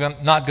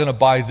 I'm not going to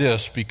buy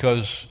this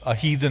because a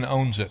heathen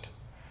owns it,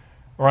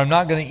 or I'm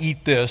not going to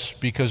eat this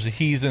because a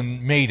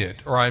heathen made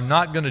it, or I'm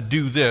not going to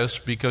do this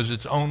because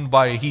it's owned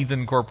by a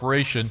heathen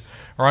corporation,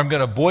 or I'm going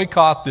to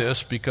boycott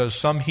this because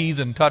some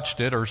heathen touched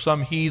it, or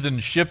some heathen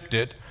shipped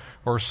it,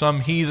 or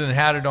some heathen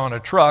had it on a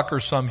truck, or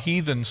some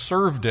heathen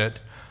served it,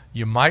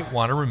 you might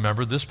want to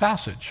remember this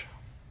passage.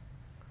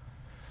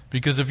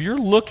 Because if you're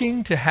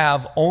looking to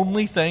have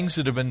only things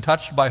that have been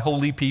touched by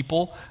holy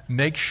people,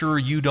 make sure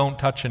you don't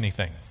touch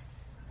anything.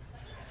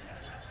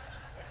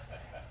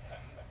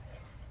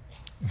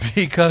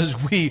 Because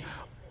we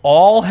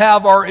all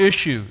have our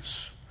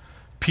issues.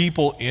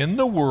 People in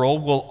the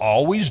world will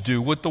always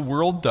do what the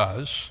world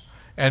does,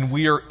 and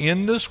we are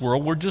in this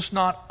world, we're just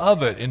not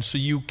of it. And so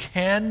you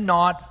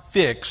cannot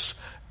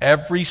fix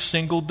every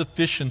single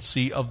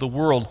deficiency of the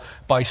world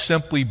by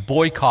simply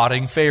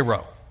boycotting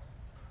Pharaoh.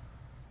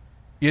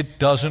 It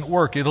doesn't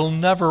work. It'll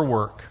never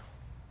work.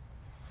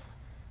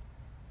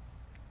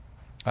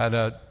 I had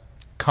a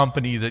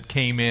company that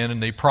came in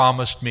and they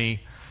promised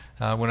me,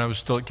 when I was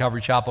still at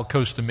Calvary Chapel,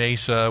 Costa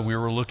Mesa, we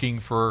were looking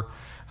for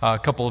a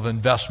couple of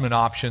investment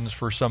options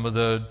for some of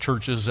the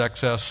church's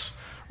excess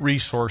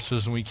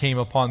resources, and we came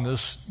upon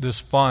this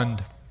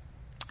fund.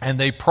 And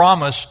they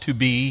promised to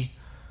be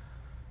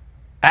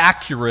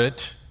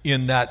accurate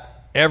in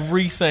that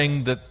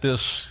everything that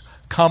this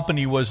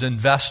company was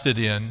invested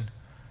in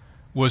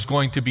was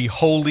going to be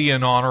holy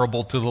and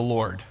honorable to the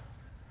Lord.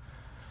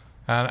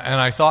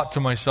 And I thought to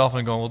myself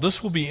and going, well,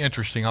 this will be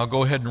interesting. I'll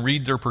go ahead and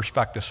read their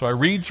prospectus. So I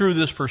read through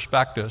this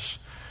prospectus,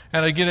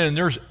 and I get in, and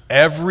there's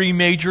every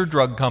major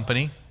drug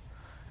company,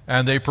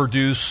 and they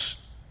produce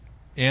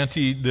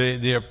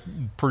they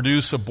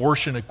produce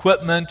abortion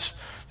equipment,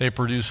 they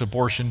produce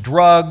abortion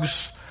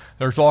drugs,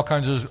 there's all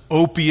kinds of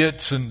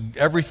opiates and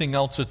everything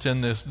else that's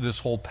in this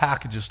whole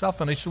package of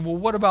stuff. And I said, well,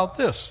 what about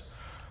this?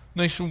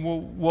 And they said,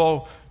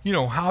 well,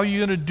 how are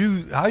you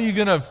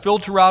going to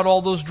filter out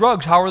all those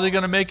drugs? How are they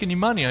going to make any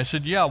money? I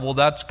said, yeah, well,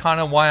 that's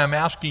kind of why I'm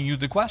asking you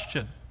the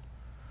question.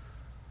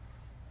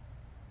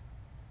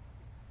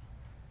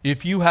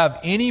 If you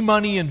have any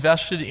money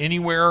invested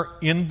anywhere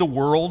in the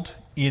world,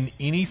 in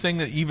anything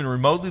that even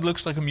remotely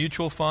looks like a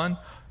mutual fund,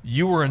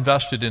 you were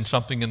invested in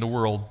something in the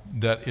world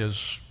that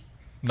is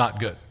not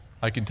good.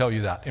 I can tell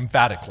you that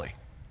emphatically.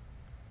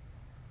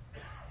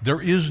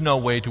 There is no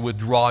way to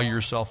withdraw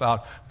yourself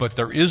out, but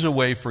there is a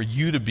way for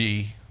you to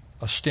be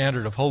a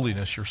standard of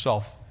holiness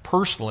yourself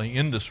personally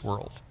in this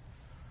world.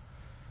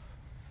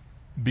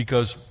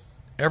 Because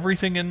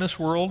everything in this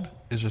world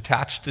is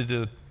attached to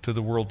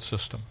the world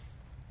system.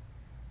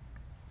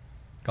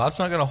 God's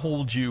not going to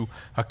hold you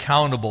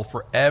accountable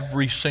for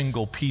every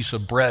single piece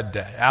of bread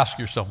to ask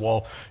yourself,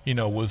 well,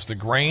 was the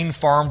grain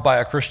farmed by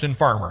a Christian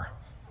farmer?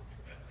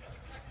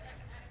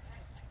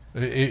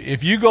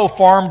 If you go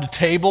farm to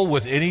table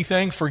with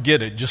anything,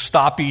 forget it. Just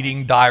stop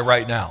eating, die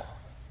right now.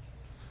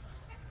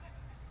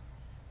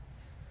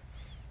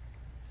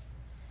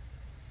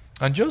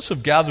 And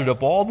Joseph gathered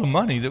up all the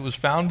money that was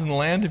found in the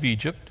land of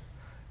Egypt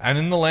and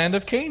in the land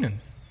of Canaan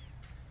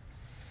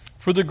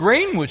for the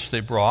grain which they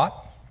brought.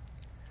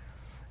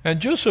 And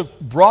Joseph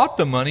brought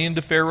the money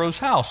into Pharaoh's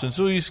house. And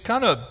so he's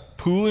kind of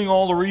pooling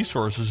all the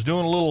resources,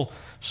 doing a little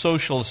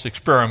socialist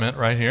experiment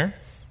right here.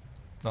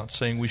 Not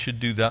saying we should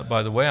do that,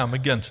 by the way. I'm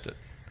against it.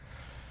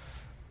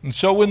 And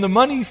so when the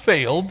money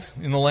failed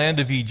in the land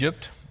of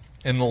Egypt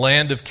and the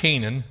land of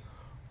Canaan,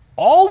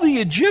 all the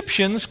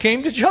Egyptians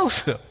came to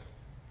Joseph.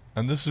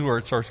 And this is where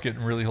it starts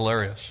getting really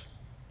hilarious.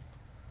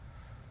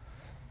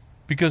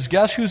 Because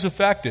guess who's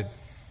affected?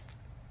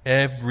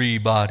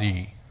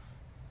 Everybody.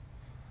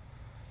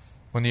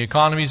 When the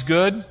economy's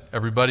good,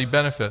 everybody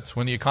benefits.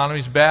 When the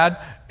economy's bad,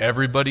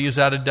 everybody is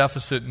at a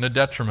deficit and a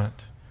detriment.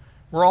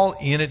 We're all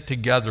in it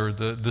together.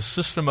 The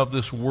system of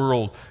this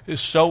world is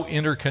so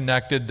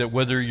interconnected that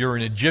whether you're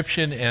an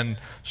Egyptian and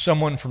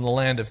someone from the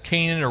land of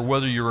Canaan, or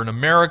whether you're an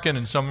American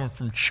and someone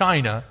from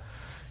China,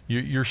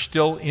 you're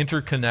still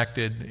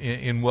interconnected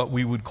in what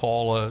we would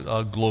call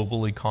a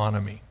global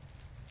economy.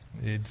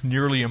 It's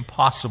nearly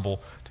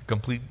impossible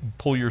to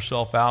pull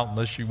yourself out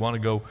unless you want to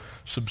go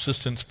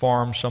subsistence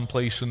farm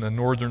someplace in the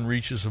northern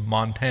reaches of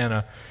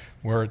Montana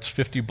where it's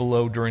 50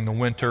 below during the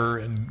winter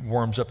and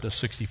warms up to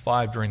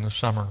 65 during the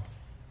summer.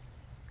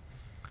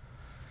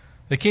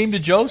 They came to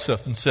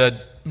Joseph and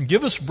said,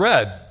 "Give us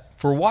bread,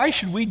 for why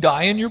should we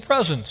die in your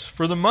presence?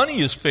 For the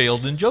money has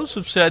failed." And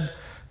Joseph said,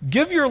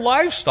 "Give your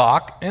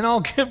livestock, and I'll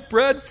give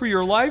bread for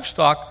your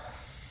livestock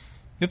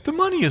if the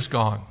money is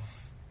gone."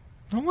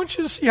 I want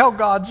you to see how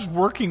God's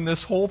working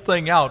this whole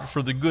thing out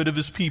for the good of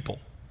his people.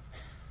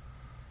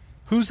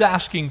 Who's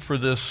asking for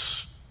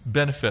this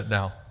benefit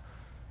now?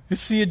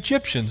 It's the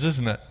Egyptians,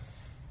 isn't it?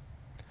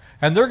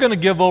 And they're going to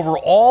give over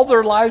all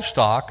their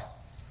livestock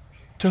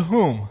to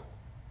whom?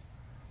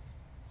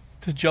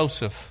 To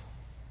Joseph.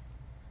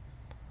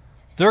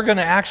 They're going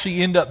to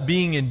actually end up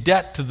being in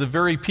debt to the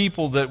very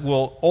people that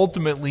will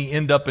ultimately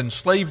end up in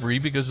slavery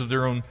because of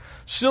their own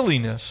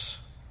silliness.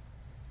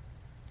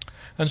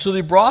 And so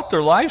they brought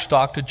their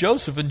livestock to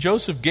Joseph, and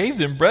Joseph gave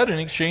them bread in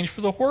exchange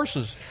for the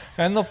horses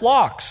and the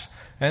flocks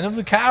and of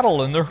the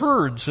cattle and the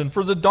herds and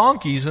for the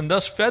donkeys, and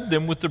thus fed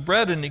them with the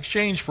bread in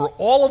exchange for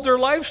all of their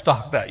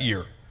livestock that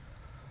year.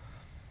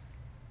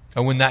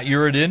 And when that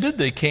year had ended,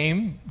 they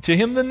came to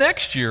him the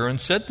next year and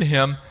said to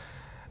him,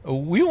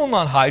 "We will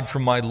not hide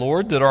from my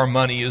Lord that our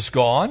money is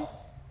gone.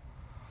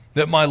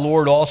 that my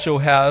Lord also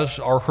has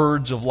our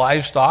herds of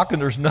livestock,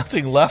 and there's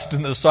nothing left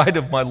in the sight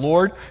of my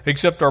Lord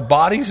except our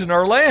bodies and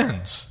our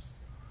lands.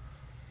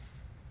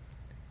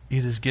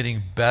 It is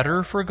getting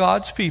better for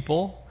God's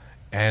people,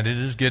 and it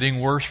is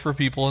getting worse for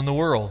people in the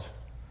world.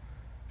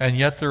 And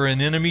yet they're in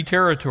enemy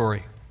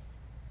territory.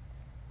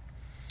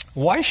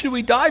 Why should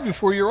we die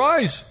before your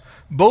eyes,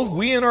 both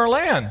we and our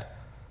land?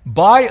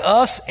 Buy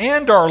us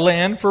and our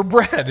land for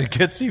bread. It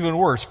gets even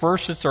worse.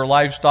 First it's their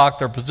livestock,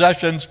 their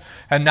possessions,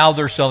 and now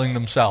they're selling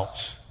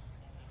themselves.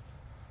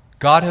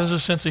 God has a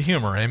sense of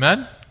humor,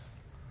 amen?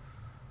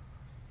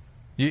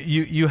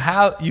 You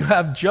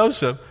have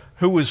Joseph,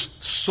 who was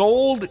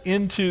sold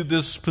into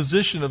this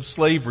position of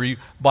slavery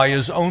by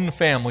his own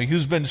family,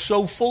 who's been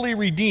so fully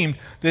redeemed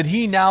that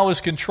he now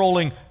is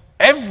controlling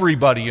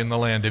everybody in the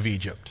land of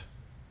Egypt.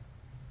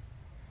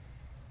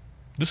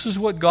 This is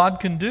what God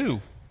can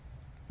do.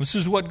 This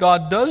is what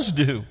God does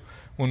do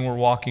when we're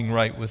walking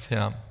right with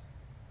Him.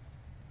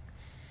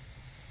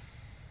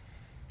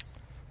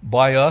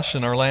 Buy us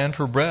and our land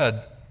for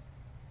bread,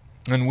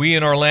 and we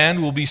and our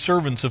land will be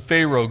servants of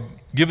Pharaoh.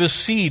 Give us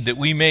seed that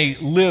we may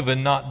live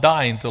and not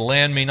die, and the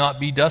land may not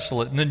be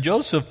desolate. And then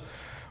Joseph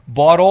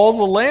bought all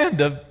the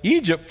land of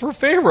Egypt for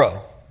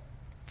Pharaoh,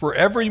 for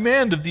every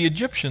man of the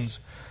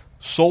Egyptians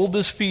sold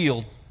his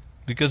field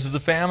because of the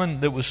famine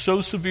that was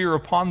so severe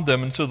upon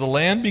them, and so the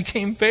land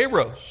became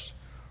Pharaoh's.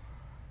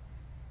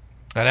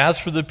 And as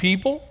for the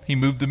people, he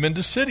moved them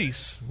into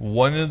cities,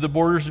 one end of the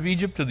borders of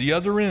Egypt to the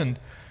other end.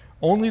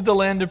 Only the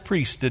land of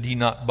priests did he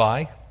not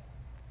buy,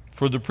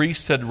 for the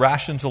priests had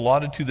rations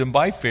allotted to them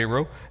by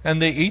Pharaoh, and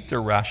they ate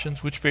their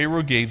rations, which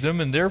Pharaoh gave them,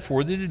 and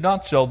therefore they did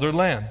not sell their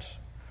lands.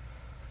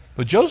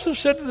 But Joseph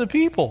said to the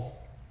people,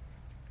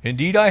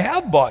 Indeed, I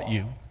have bought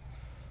you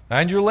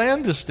and your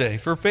land this day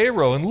for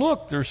Pharaoh, and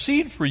look, there's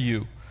seed for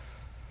you,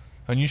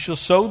 and you shall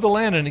sow the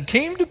land. And it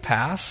came to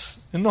pass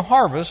in the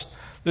harvest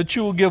that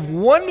you will give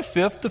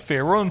 1/5 to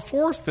Pharaoh, and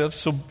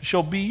 4/5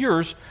 shall be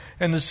yours,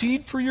 and the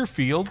seed for your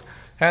field,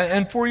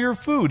 and for your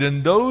food,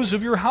 and those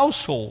of your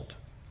household.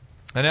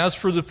 And as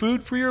for the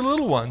food for your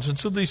little ones. And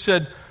so they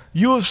said,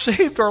 You have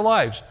saved our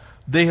lives.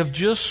 They have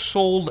just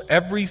sold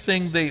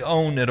everything they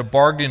own at a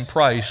bargain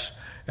price,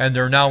 and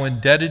they're now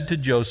indebted to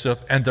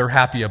Joseph, and they're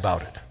happy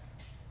about it.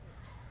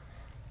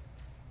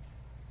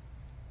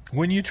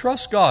 When you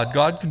trust God,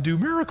 God can do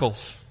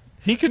miracles.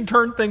 He can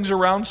turn things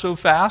around so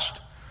fast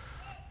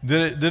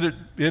that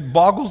it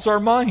boggles our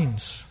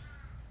minds.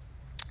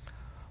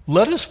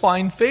 Let us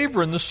find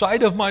favor in the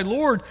sight of my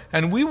Lord,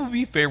 and we will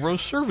be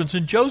Pharaoh's servants.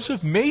 And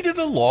Joseph made it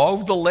a law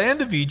of the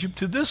land of Egypt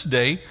to this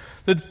day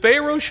that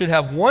Pharaoh should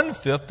have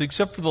 1/5,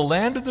 except for the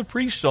land of the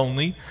priests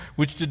only,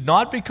 which did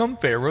not become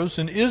Pharaoh's.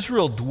 And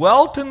Israel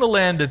dwelt in the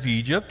land of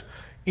Egypt,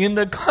 in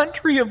the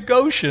country of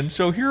Goshen.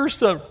 So here's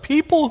the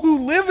people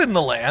who live in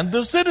the land,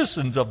 the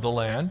citizens of the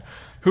land,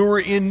 who are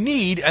in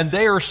need, and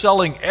they are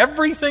selling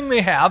everything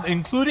they have,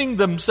 including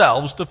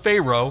themselves, to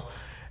Pharaoh.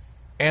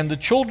 And the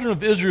children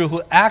of Israel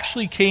who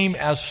actually came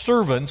as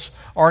servants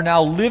are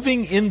now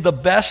living in the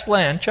best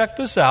land. Check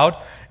this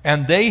out.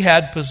 And they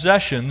had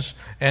possessions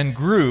and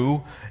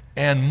grew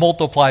and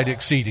multiplied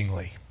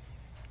exceedingly.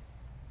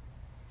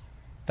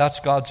 That's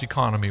God's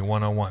economy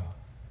 101.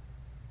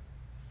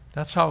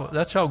 That's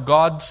how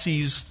God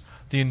sees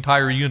the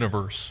entire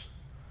universe.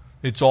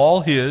 It's all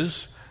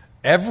His.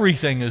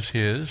 Everything is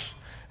His.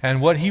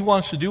 And what He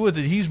wants to do with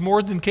it, He's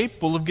more than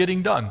capable of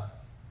getting done.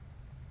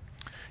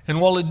 And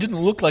while it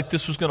didn't look like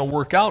this was going to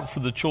work out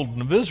for the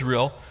children of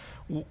Israel,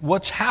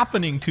 what's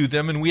happening to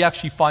them, and we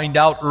actually find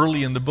out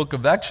early in the book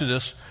of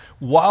Exodus,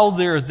 while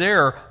they're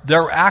there,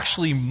 they're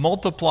actually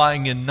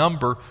multiplying in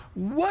number.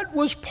 What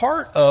was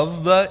part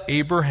of the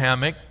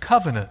Abrahamic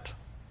covenant?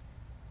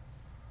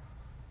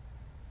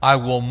 I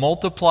will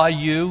multiply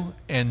you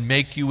and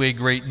make you a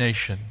great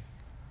nation.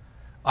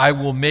 I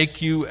will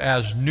make you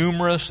as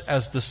numerous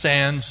as the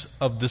sands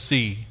of the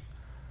sea.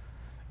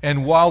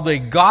 And while they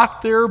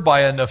got there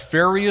by a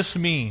nefarious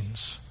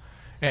means,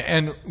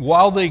 and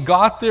while they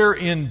got there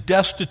in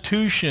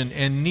destitution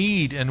and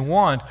need and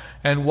want,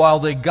 and while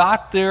they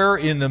got there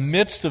in the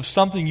midst of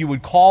something you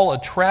would call a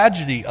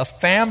tragedy, a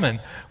famine,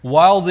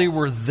 while they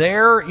were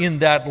there in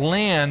that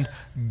land,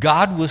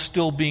 God was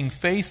still being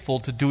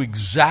faithful to do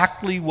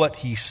exactly what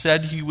He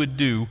said He would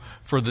do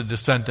for the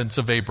descendants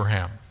of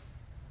Abraham.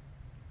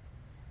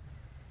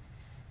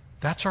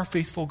 That's our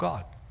faithful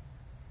God.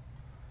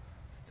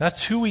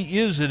 That's who He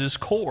is at His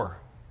core.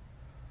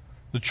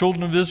 The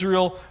children of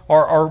Israel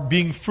are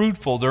being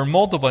fruitful. They're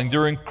multiplying.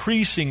 They're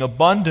increasing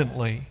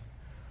abundantly.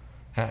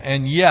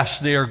 And yes,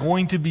 they are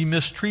going to be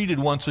mistreated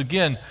once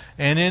again.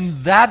 And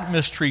in that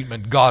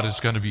mistreatment, God is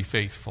going to be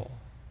faithful.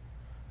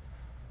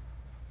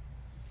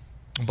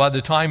 By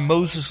the time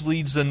Moses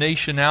leads the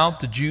nation out,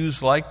 the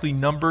Jews likely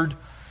numbered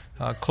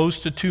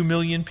close to 2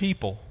 million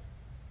people.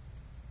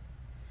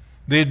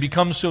 They had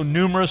become so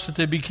numerous that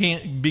they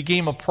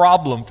became a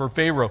problem for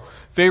Pharaoh.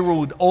 Pharaoh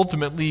would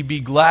ultimately be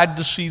glad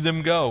to see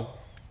them go.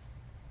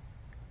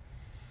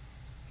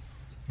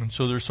 And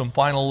so there's some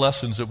final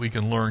lessons that we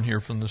can learn here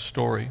from this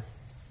story.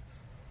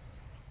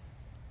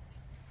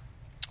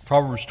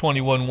 Proverbs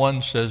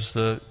 21:1 says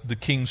the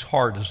king's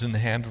heart is in the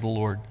hand of the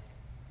Lord.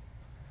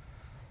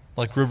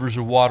 Like rivers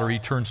of water, he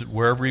turns it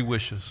wherever he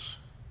wishes.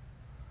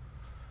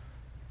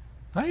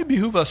 Now, it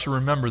behooves us to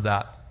remember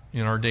that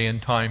in our day and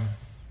time,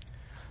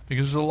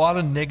 because there's a lot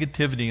of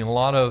negativity and a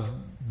lot of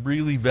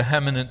really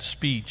vehement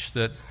speech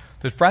that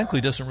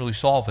frankly doesn't really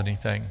solve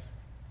anything.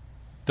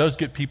 It does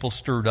get people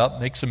stirred up,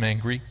 makes them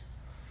angry,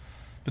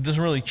 but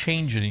doesn't really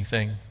change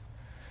anything.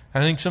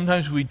 And I think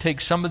sometimes we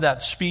take some of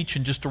that speech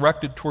and just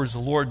direct it towards the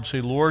Lord and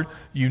say, Lord,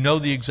 you know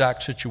the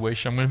exact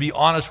situation. I'm going to be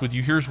honest with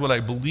you. Here's what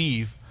I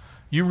believe.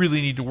 You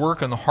really need to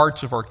work on the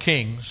hearts of our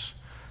kings.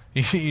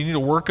 You need to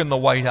work in the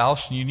White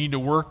House. You need to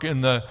work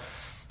in the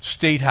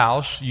State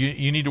House.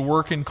 You need to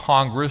work in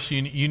Congress.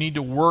 You need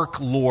to work,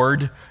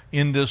 Lord,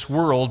 in this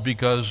world,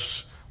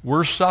 because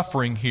we're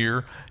suffering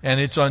here, and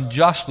it's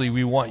unjustly.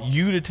 We want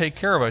you to take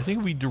care of it. I think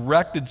if we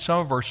directed some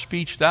of our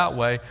speech that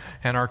way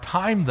and our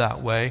time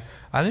that way,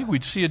 I think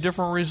we'd see a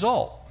different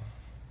result.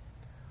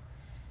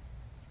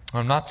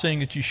 I'm not saying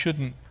that you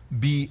shouldn't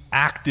be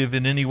active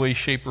in any way,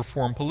 shape, or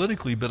form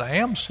politically, but I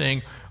am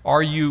saying,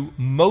 are you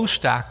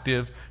most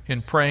active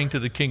in praying to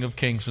the King of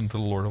Kings and to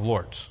the Lord of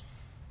Lords?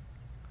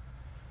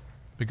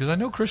 Because I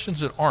know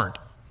Christians that aren't,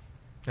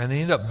 and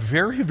they end up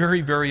very,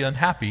 very, very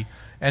unhappy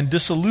and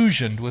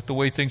disillusioned with the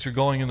way things are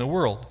going in the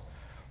world.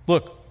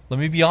 Look, let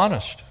me be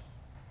honest.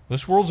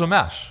 This world's a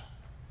mess.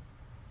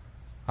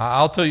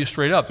 I'll tell you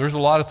straight up, there's a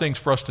lot of things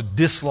for us to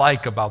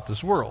dislike about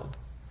this world.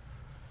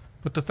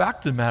 But the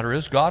fact of the matter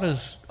is, God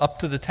is up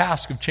to the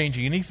task of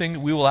changing anything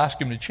that we will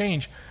ask Him to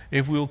change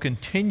if we will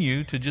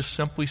continue to just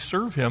simply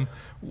serve Him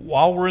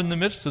while we're in the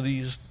midst of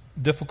these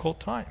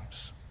difficult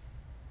times.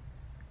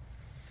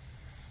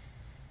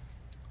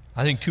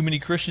 I think too many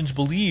Christians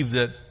believe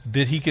that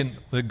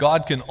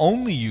God can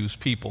only use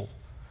people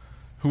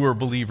who are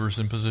believers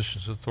in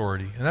positions of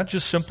authority. And that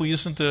just simply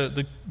isn't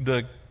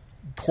the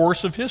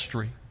course of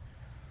history.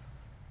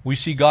 We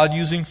see God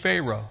using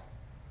Pharaoh.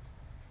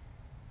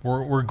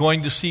 We're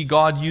going to see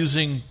God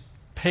using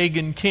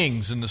pagan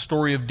kings in the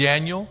story of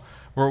Daniel.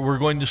 We're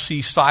going to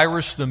see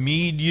Cyrus the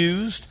Mede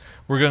used.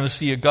 We're going to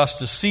see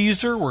Augustus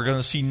Caesar. We're going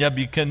to see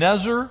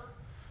Nebuchadnezzar.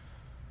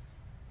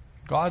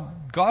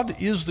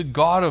 God is the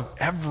God of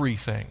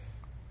everything.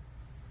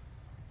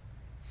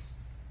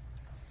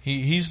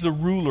 He's the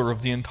ruler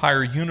of the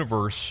entire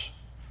universe,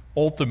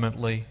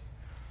 ultimately.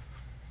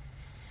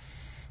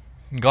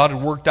 God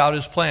had worked out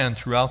His plan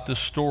throughout this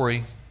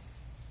story.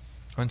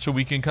 And so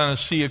we can kind of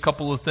see a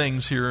couple of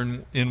things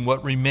here in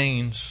what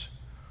remains.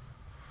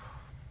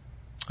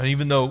 And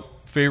even though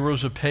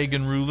Pharaoh's a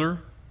pagan ruler,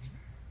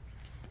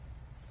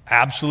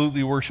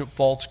 absolutely worship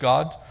false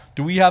gods,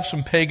 do we have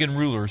some pagan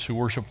rulers who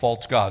worship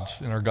false gods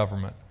in our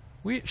government?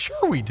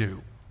 Sure we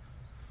do.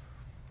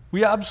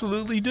 We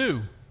absolutely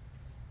do.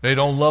 They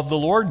don't love the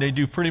Lord, and they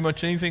do pretty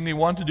much anything they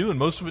want to do, and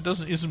most of it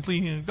isn't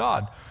pleasing to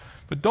God.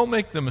 But don't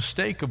make the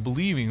mistake of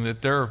believing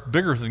that they're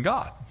bigger than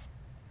God.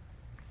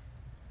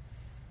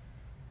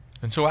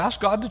 And so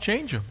ask God to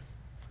change them.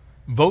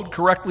 Vote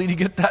correctly to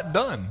get that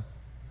done.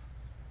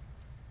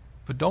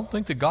 But don't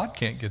think that God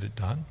can't get it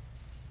done.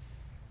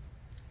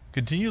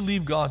 Continue to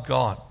leave God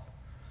God.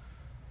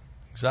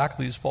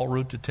 Exactly as Paul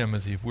wrote to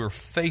Timothy, if we're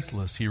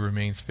faithless, he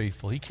remains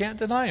faithful. He can't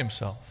deny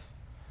himself.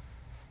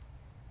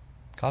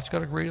 God's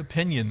got a great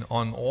opinion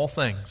on all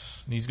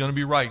things, and He's going to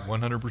be right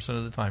 100%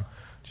 of the time.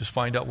 Just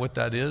find out what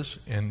that is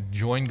and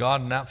join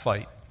God in that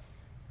fight.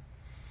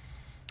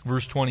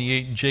 Verse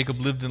 28, and Jacob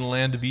lived in the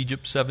land of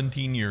Egypt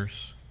 17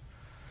 years.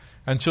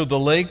 And so the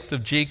length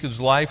of Jacob's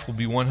life will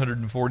be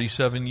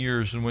 147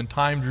 years. And when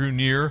time drew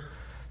near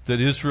that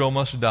Israel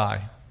must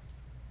die,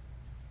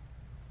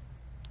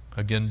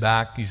 again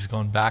he's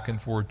gone back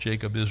and forth,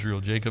 Jacob, Israel,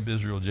 Jacob,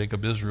 Israel,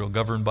 Jacob, Israel,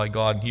 governed by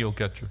God and heel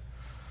catcher.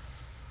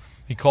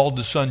 He called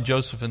his son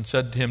Joseph and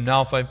said to him,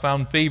 now if I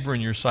found favor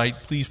in your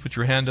sight, please put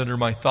your hand under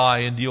my thigh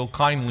and deal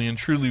kindly and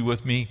truly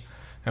with me,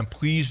 and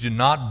please do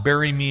not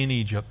bury me in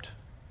Egypt.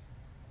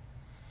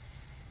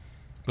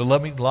 But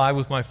let me lie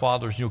with my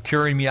fathers. You'll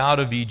carry me out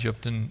of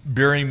Egypt and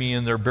bury me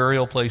in their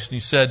burial place. And he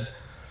said,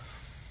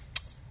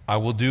 I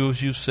will do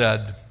as you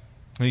said.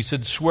 And he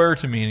said, swear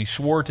to me. And he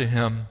swore to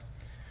him.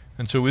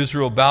 And so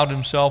Israel bowed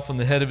himself on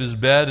the head of his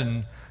bed,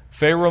 and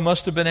Pharaoh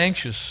must have been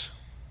anxious.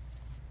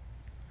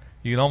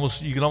 You can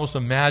almost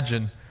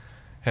imagine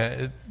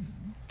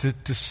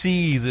to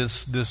see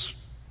this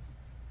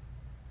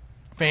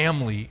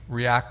family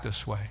react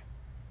this way.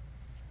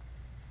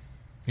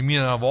 You mean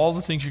out of all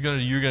the things you're going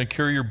to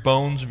carry your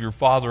bones of your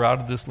father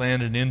out of this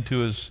land and into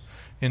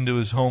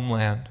his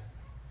homeland.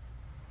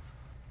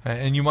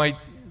 And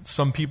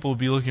some people will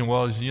be looking,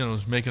 well,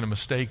 he's making a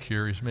mistake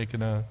here. He's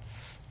making a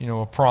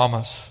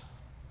promise.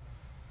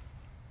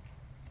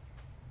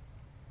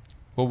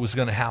 What was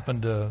going to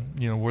happen to,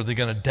 were they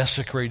going to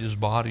desecrate his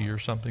body or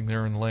something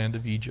there in the land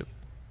of Egypt?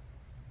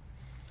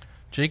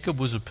 Jacob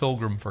was a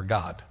pilgrim for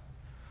God,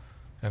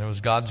 and it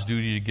was God's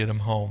duty to get him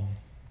home.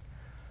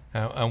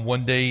 And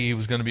one day he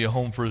was going to be a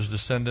home for his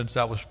descendants.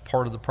 That was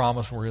part of the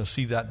promise, and we're going to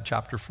see that in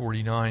chapter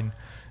 49.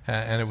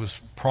 And it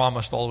was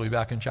promised all the way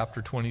back in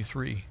chapter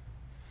 23.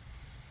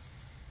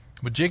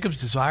 But Jacob's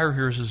desire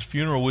here is his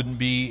funeral wouldn't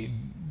be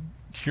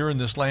here in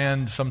this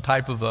land, some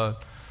type of a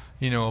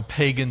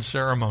pagan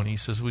ceremony. He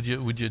says, would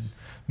you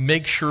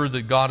make sure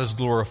that God is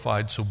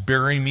glorified, so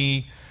bury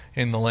me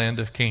in the land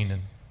of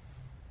Canaan.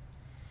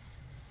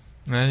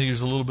 And I think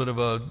there's a little bit of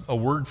a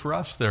word for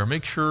us there.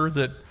 Make sure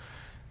that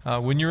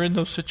when you're in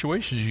those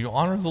situations, you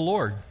honor the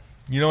Lord.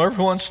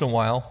 Every once in a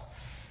while,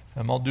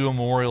 I'll do a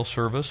memorial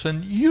service,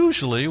 and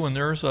usually when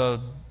there's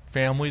a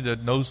family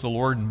that knows the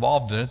Lord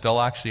involved in it, they'll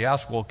actually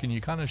ask, well, can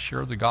you kind of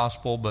share the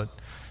gospel, but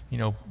be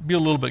a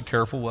little bit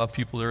careful. We'll have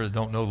people there that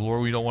don't know the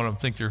Lord. We don't want them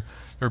to think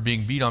they're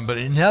being beat on. But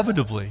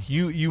inevitably,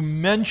 you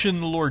mention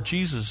the Lord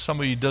Jesus,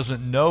 somebody who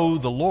doesn't know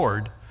the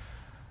Lord,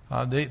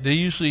 they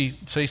usually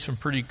say some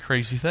pretty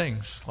crazy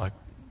things like,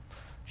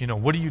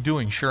 what are you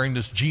doing sharing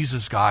this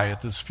Jesus guy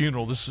at this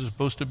funeral? This is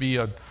supposed to be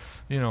a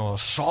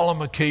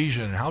solemn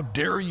occasion. How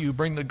dare you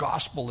bring the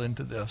gospel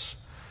into this?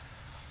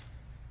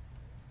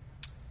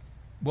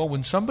 Well,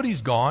 when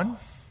somebody's gone,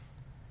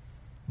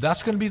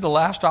 that's going to be the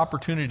last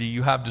opportunity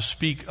you have to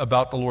speak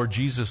about the Lord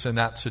Jesus in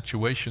that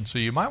situation. So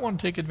you might want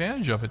to take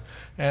advantage of it.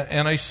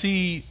 And I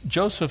see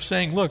Joseph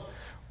saying, look,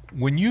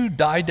 when you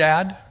die,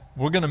 Dad,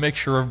 we're going to make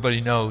sure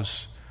everybody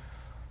knows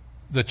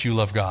that you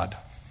love God.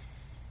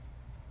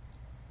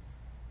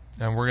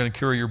 And we're going to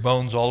carry your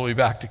bones all the way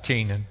back to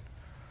Canaan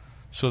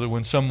so that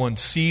when someone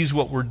sees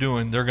what we're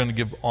doing, they're going to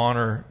give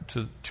honor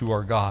to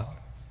our God.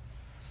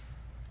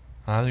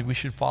 And I think we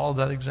should follow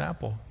that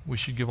example. We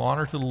should give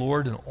honor to the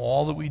Lord in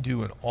all that we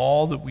do and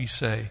all that we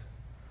say.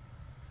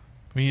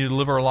 We need to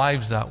live our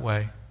lives that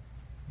way.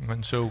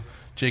 And so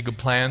Jacob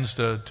plans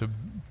to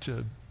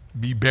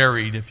be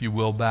buried, if you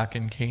will, back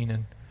in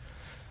Canaan.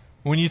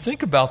 When you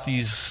think about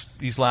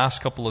these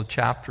last couple of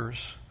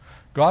chapters,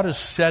 God is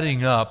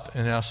setting up,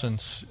 in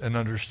essence, an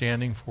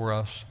understanding for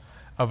us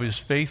of his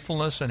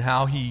faithfulness and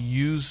how he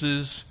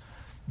uses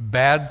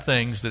bad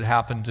things that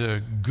happen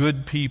to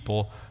good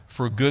people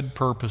for good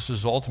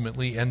purposes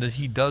ultimately, and that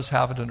he does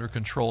have it under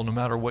control no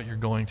matter what you're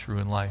going through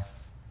in life.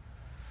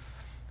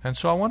 And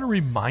so I want to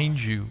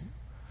remind you,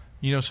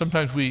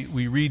 sometimes we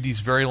read these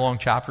very long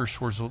chapters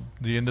towards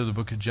the end of the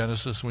book of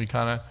Genesis, and we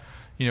kind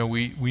of,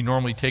 we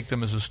normally take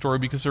them as a story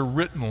because they're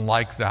written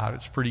like that.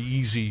 It's pretty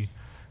easy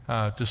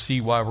to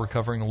see why we're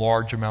covering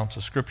large amounts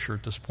of Scripture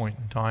at this point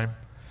in time.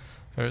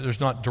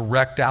 There's not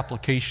direct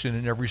application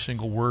in every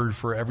single word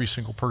for every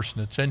single person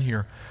that's in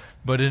here.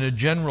 But in a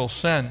general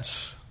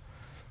sense,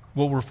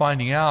 what we're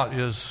finding out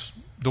is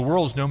the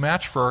world is no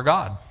match for our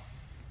God.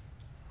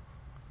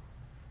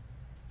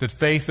 That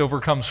faith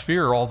overcomes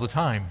fear all the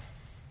time.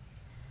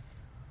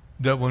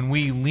 That when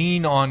we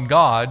lean on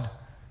God,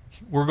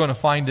 we're going to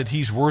find that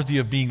he's worthy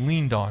of being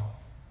leaned on.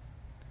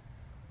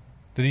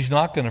 That he's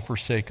not going to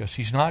forsake us.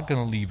 He's not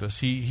going to leave us.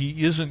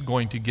 He isn't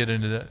going to get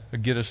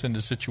us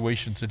into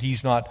situations that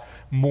he's not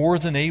more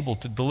than able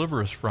to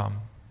deliver us from.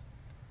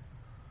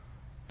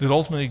 That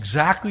ultimately,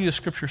 exactly as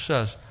Scripture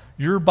says,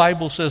 your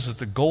Bible says that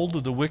the gold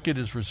of the wicked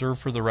is reserved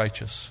for the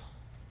righteous.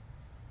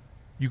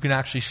 You can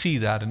actually see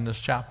that in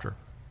this chapter.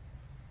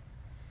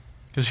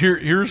 Because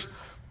here's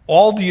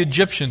all the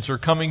Egyptians are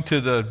coming to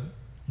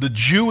the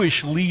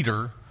Jewish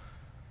leader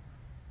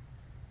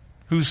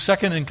who's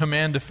second in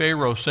command to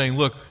Pharaoh, saying,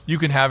 look, you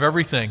can have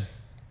everything.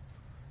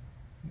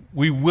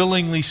 We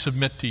willingly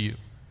submit to you.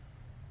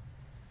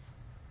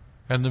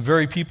 And the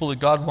very people that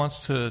God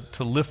wants to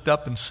lift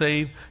up and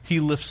save,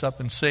 he lifts up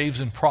and saves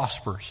and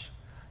prospers,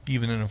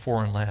 even in a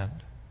foreign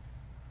land.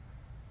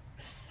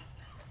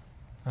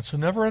 And so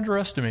never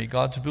underestimate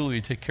God's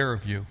ability to take care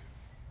of you.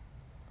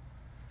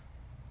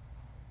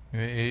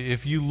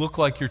 If you look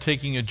like you're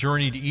taking a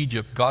journey to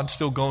Egypt, God's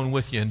still going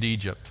with you into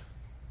Egypt.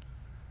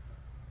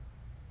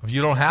 If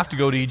you don't have to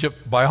go to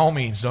Egypt, by all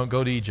means, don't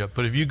go to Egypt.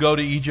 But if you go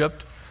to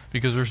Egypt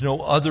because there's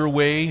no other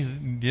way,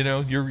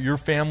 your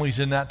family's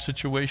in that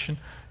situation,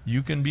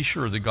 you can be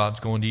sure that God's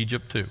going to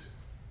Egypt too.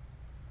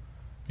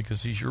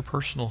 Because he's your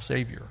personal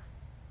Savior.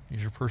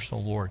 He's your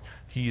personal Lord.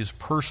 He is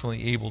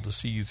personally able to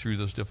see you through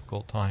those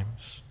difficult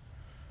times.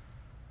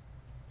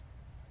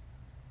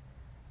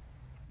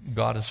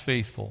 God is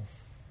faithful,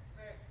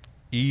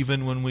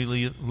 even when we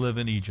live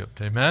in Egypt.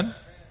 Amen?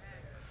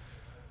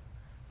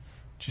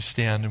 Just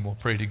stand and we'll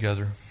pray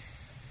together.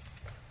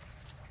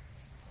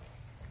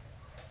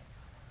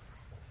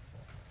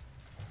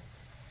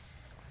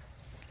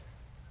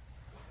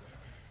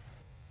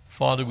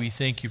 Father, we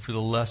thank you for the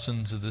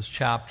lessons of this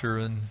chapter.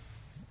 And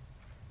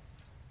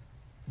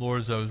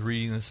Lord, as I was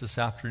reading this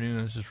afternoon,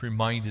 I was just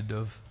reminded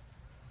of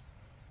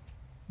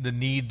the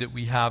need that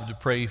we have to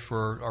pray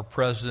for our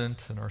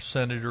president and our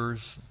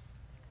senators,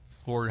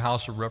 Lord,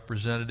 House of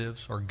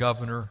Representatives, our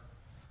governor,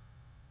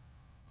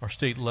 our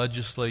state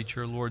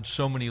legislature. Lord,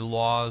 so many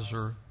laws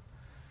are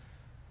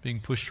being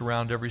pushed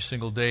around every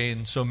single day,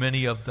 and so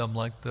many of them,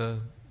 like the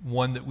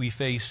one that we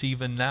face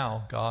even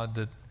now, God,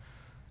 that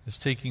is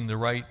taking the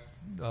right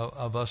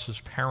of us as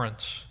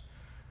parents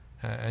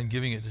and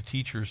giving it to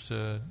teachers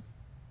to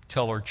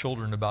tell our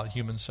children about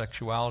human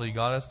sexuality.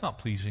 God, that's not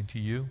pleasing to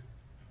you.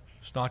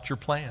 It's not your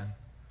plan.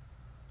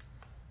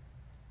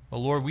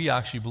 Well, Lord, we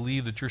actually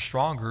believe that you're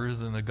stronger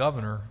than the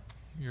governor.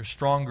 You're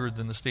stronger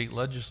than the state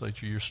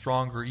legislature. You're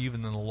stronger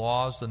even than the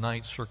laws, the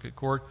Ninth Circuit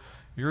Court.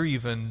 You're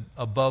even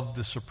above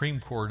the Supreme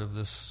Court of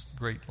this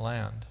great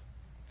land.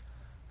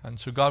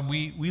 And so, God,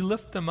 we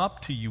lift them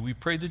up to you. We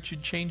pray that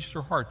you'd change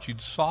their hearts.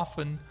 You'd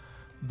soften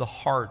the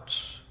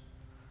hearts,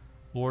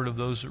 Lord, of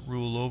those that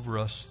rule over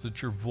us,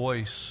 that your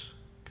voice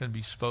can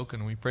be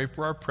spoken. We pray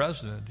for our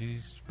president. He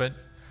spent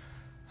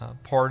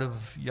part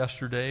of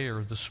yesterday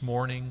or this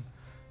morning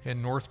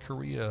in North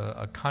Korea,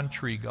 a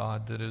country,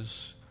 God, that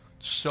is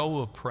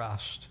so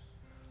oppressed.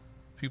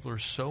 People are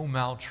so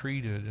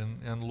maltreated.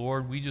 And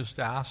Lord, we just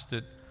ask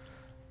that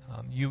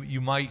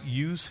you might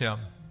use him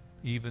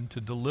even to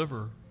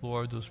deliver,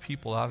 Lord, those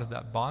people out of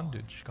that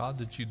bondage. God,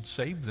 that you'd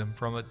save them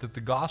from it, that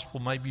the gospel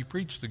might be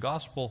preached. The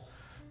gospel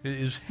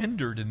is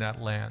hindered in that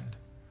land.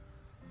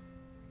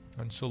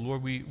 And so,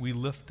 Lord, we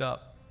lift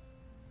up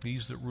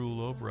these that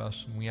rule over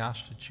us, and we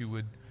ask that you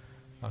would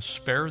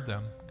spare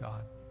them,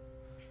 God,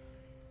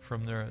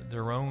 from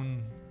their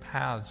own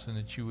paths, and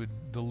that you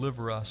would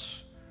deliver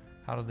us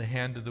out of the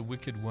hand of the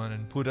wicked one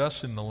and put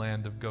us in the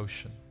land of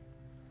Goshen.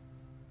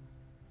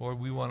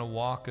 Lord, we want to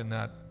walk in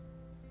that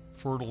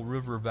fertile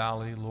river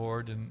valley,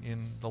 Lord,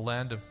 in the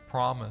land of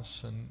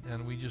promise.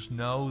 And we just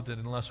know that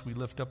unless we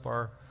lift up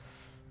our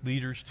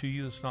leaders to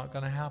you, it's not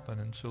going to happen.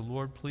 And so,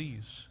 Lord,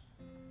 please,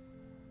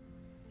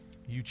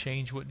 you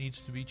change what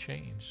needs to be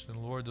changed.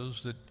 And Lord,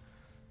 those that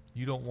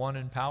you don't want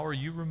in power,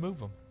 you remove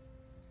them.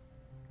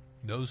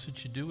 Those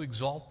that you do,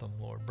 exalt them,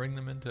 Lord. Bring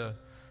them into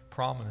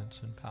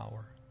prominence and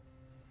power.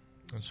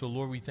 And so,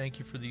 Lord, we thank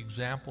you for the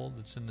example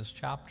that's in this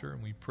chapter,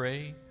 and we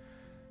pray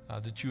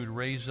that you would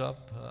raise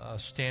up a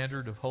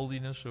standard of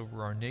holiness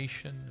over our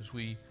nation as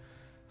we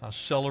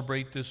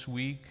celebrate this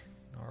week,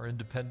 our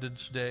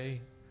Independence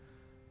Day.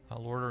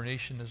 Lord, our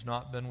nation has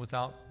not been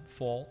without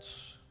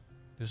faults,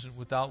 isn't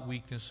without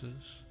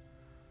weaknesses.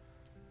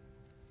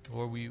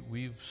 Lord,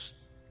 we've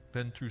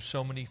been through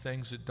so many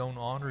things that don't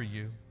honor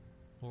you.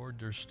 Lord,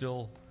 there's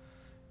still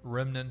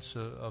remnants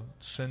of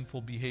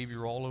sinful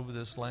behavior all over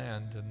this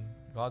land. And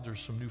God, there's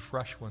some new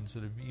fresh ones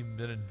that have even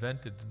been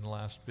invented in the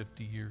last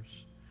 50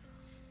 years.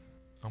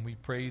 And we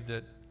pray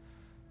that,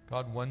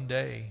 God, one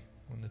day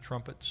when the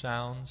trumpet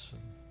sounds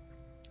and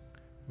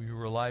we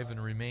were alive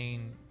and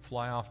remain,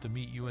 fly off to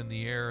meet you in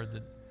the air,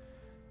 that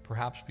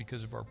perhaps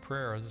because of our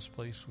prayer, this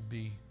place would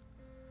be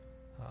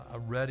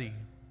ready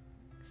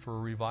for a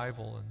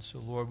revival. And so,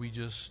 Lord, we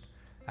just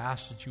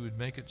ask that you would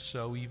make it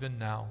so even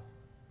now.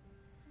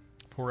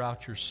 Pour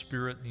out your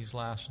Spirit in these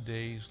last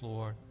days,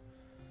 Lord.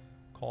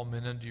 Call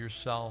men unto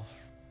yourself.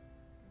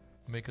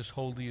 Make us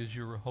holy as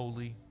you are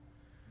holy.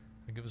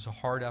 And give us a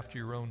heart after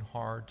your own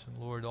heart.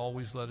 And Lord,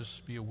 always let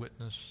us be a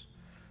witness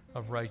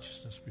of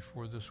righteousness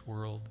before this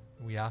world.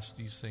 We ask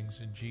these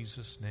things in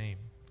Jesus' name.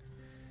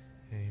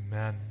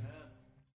 Amen.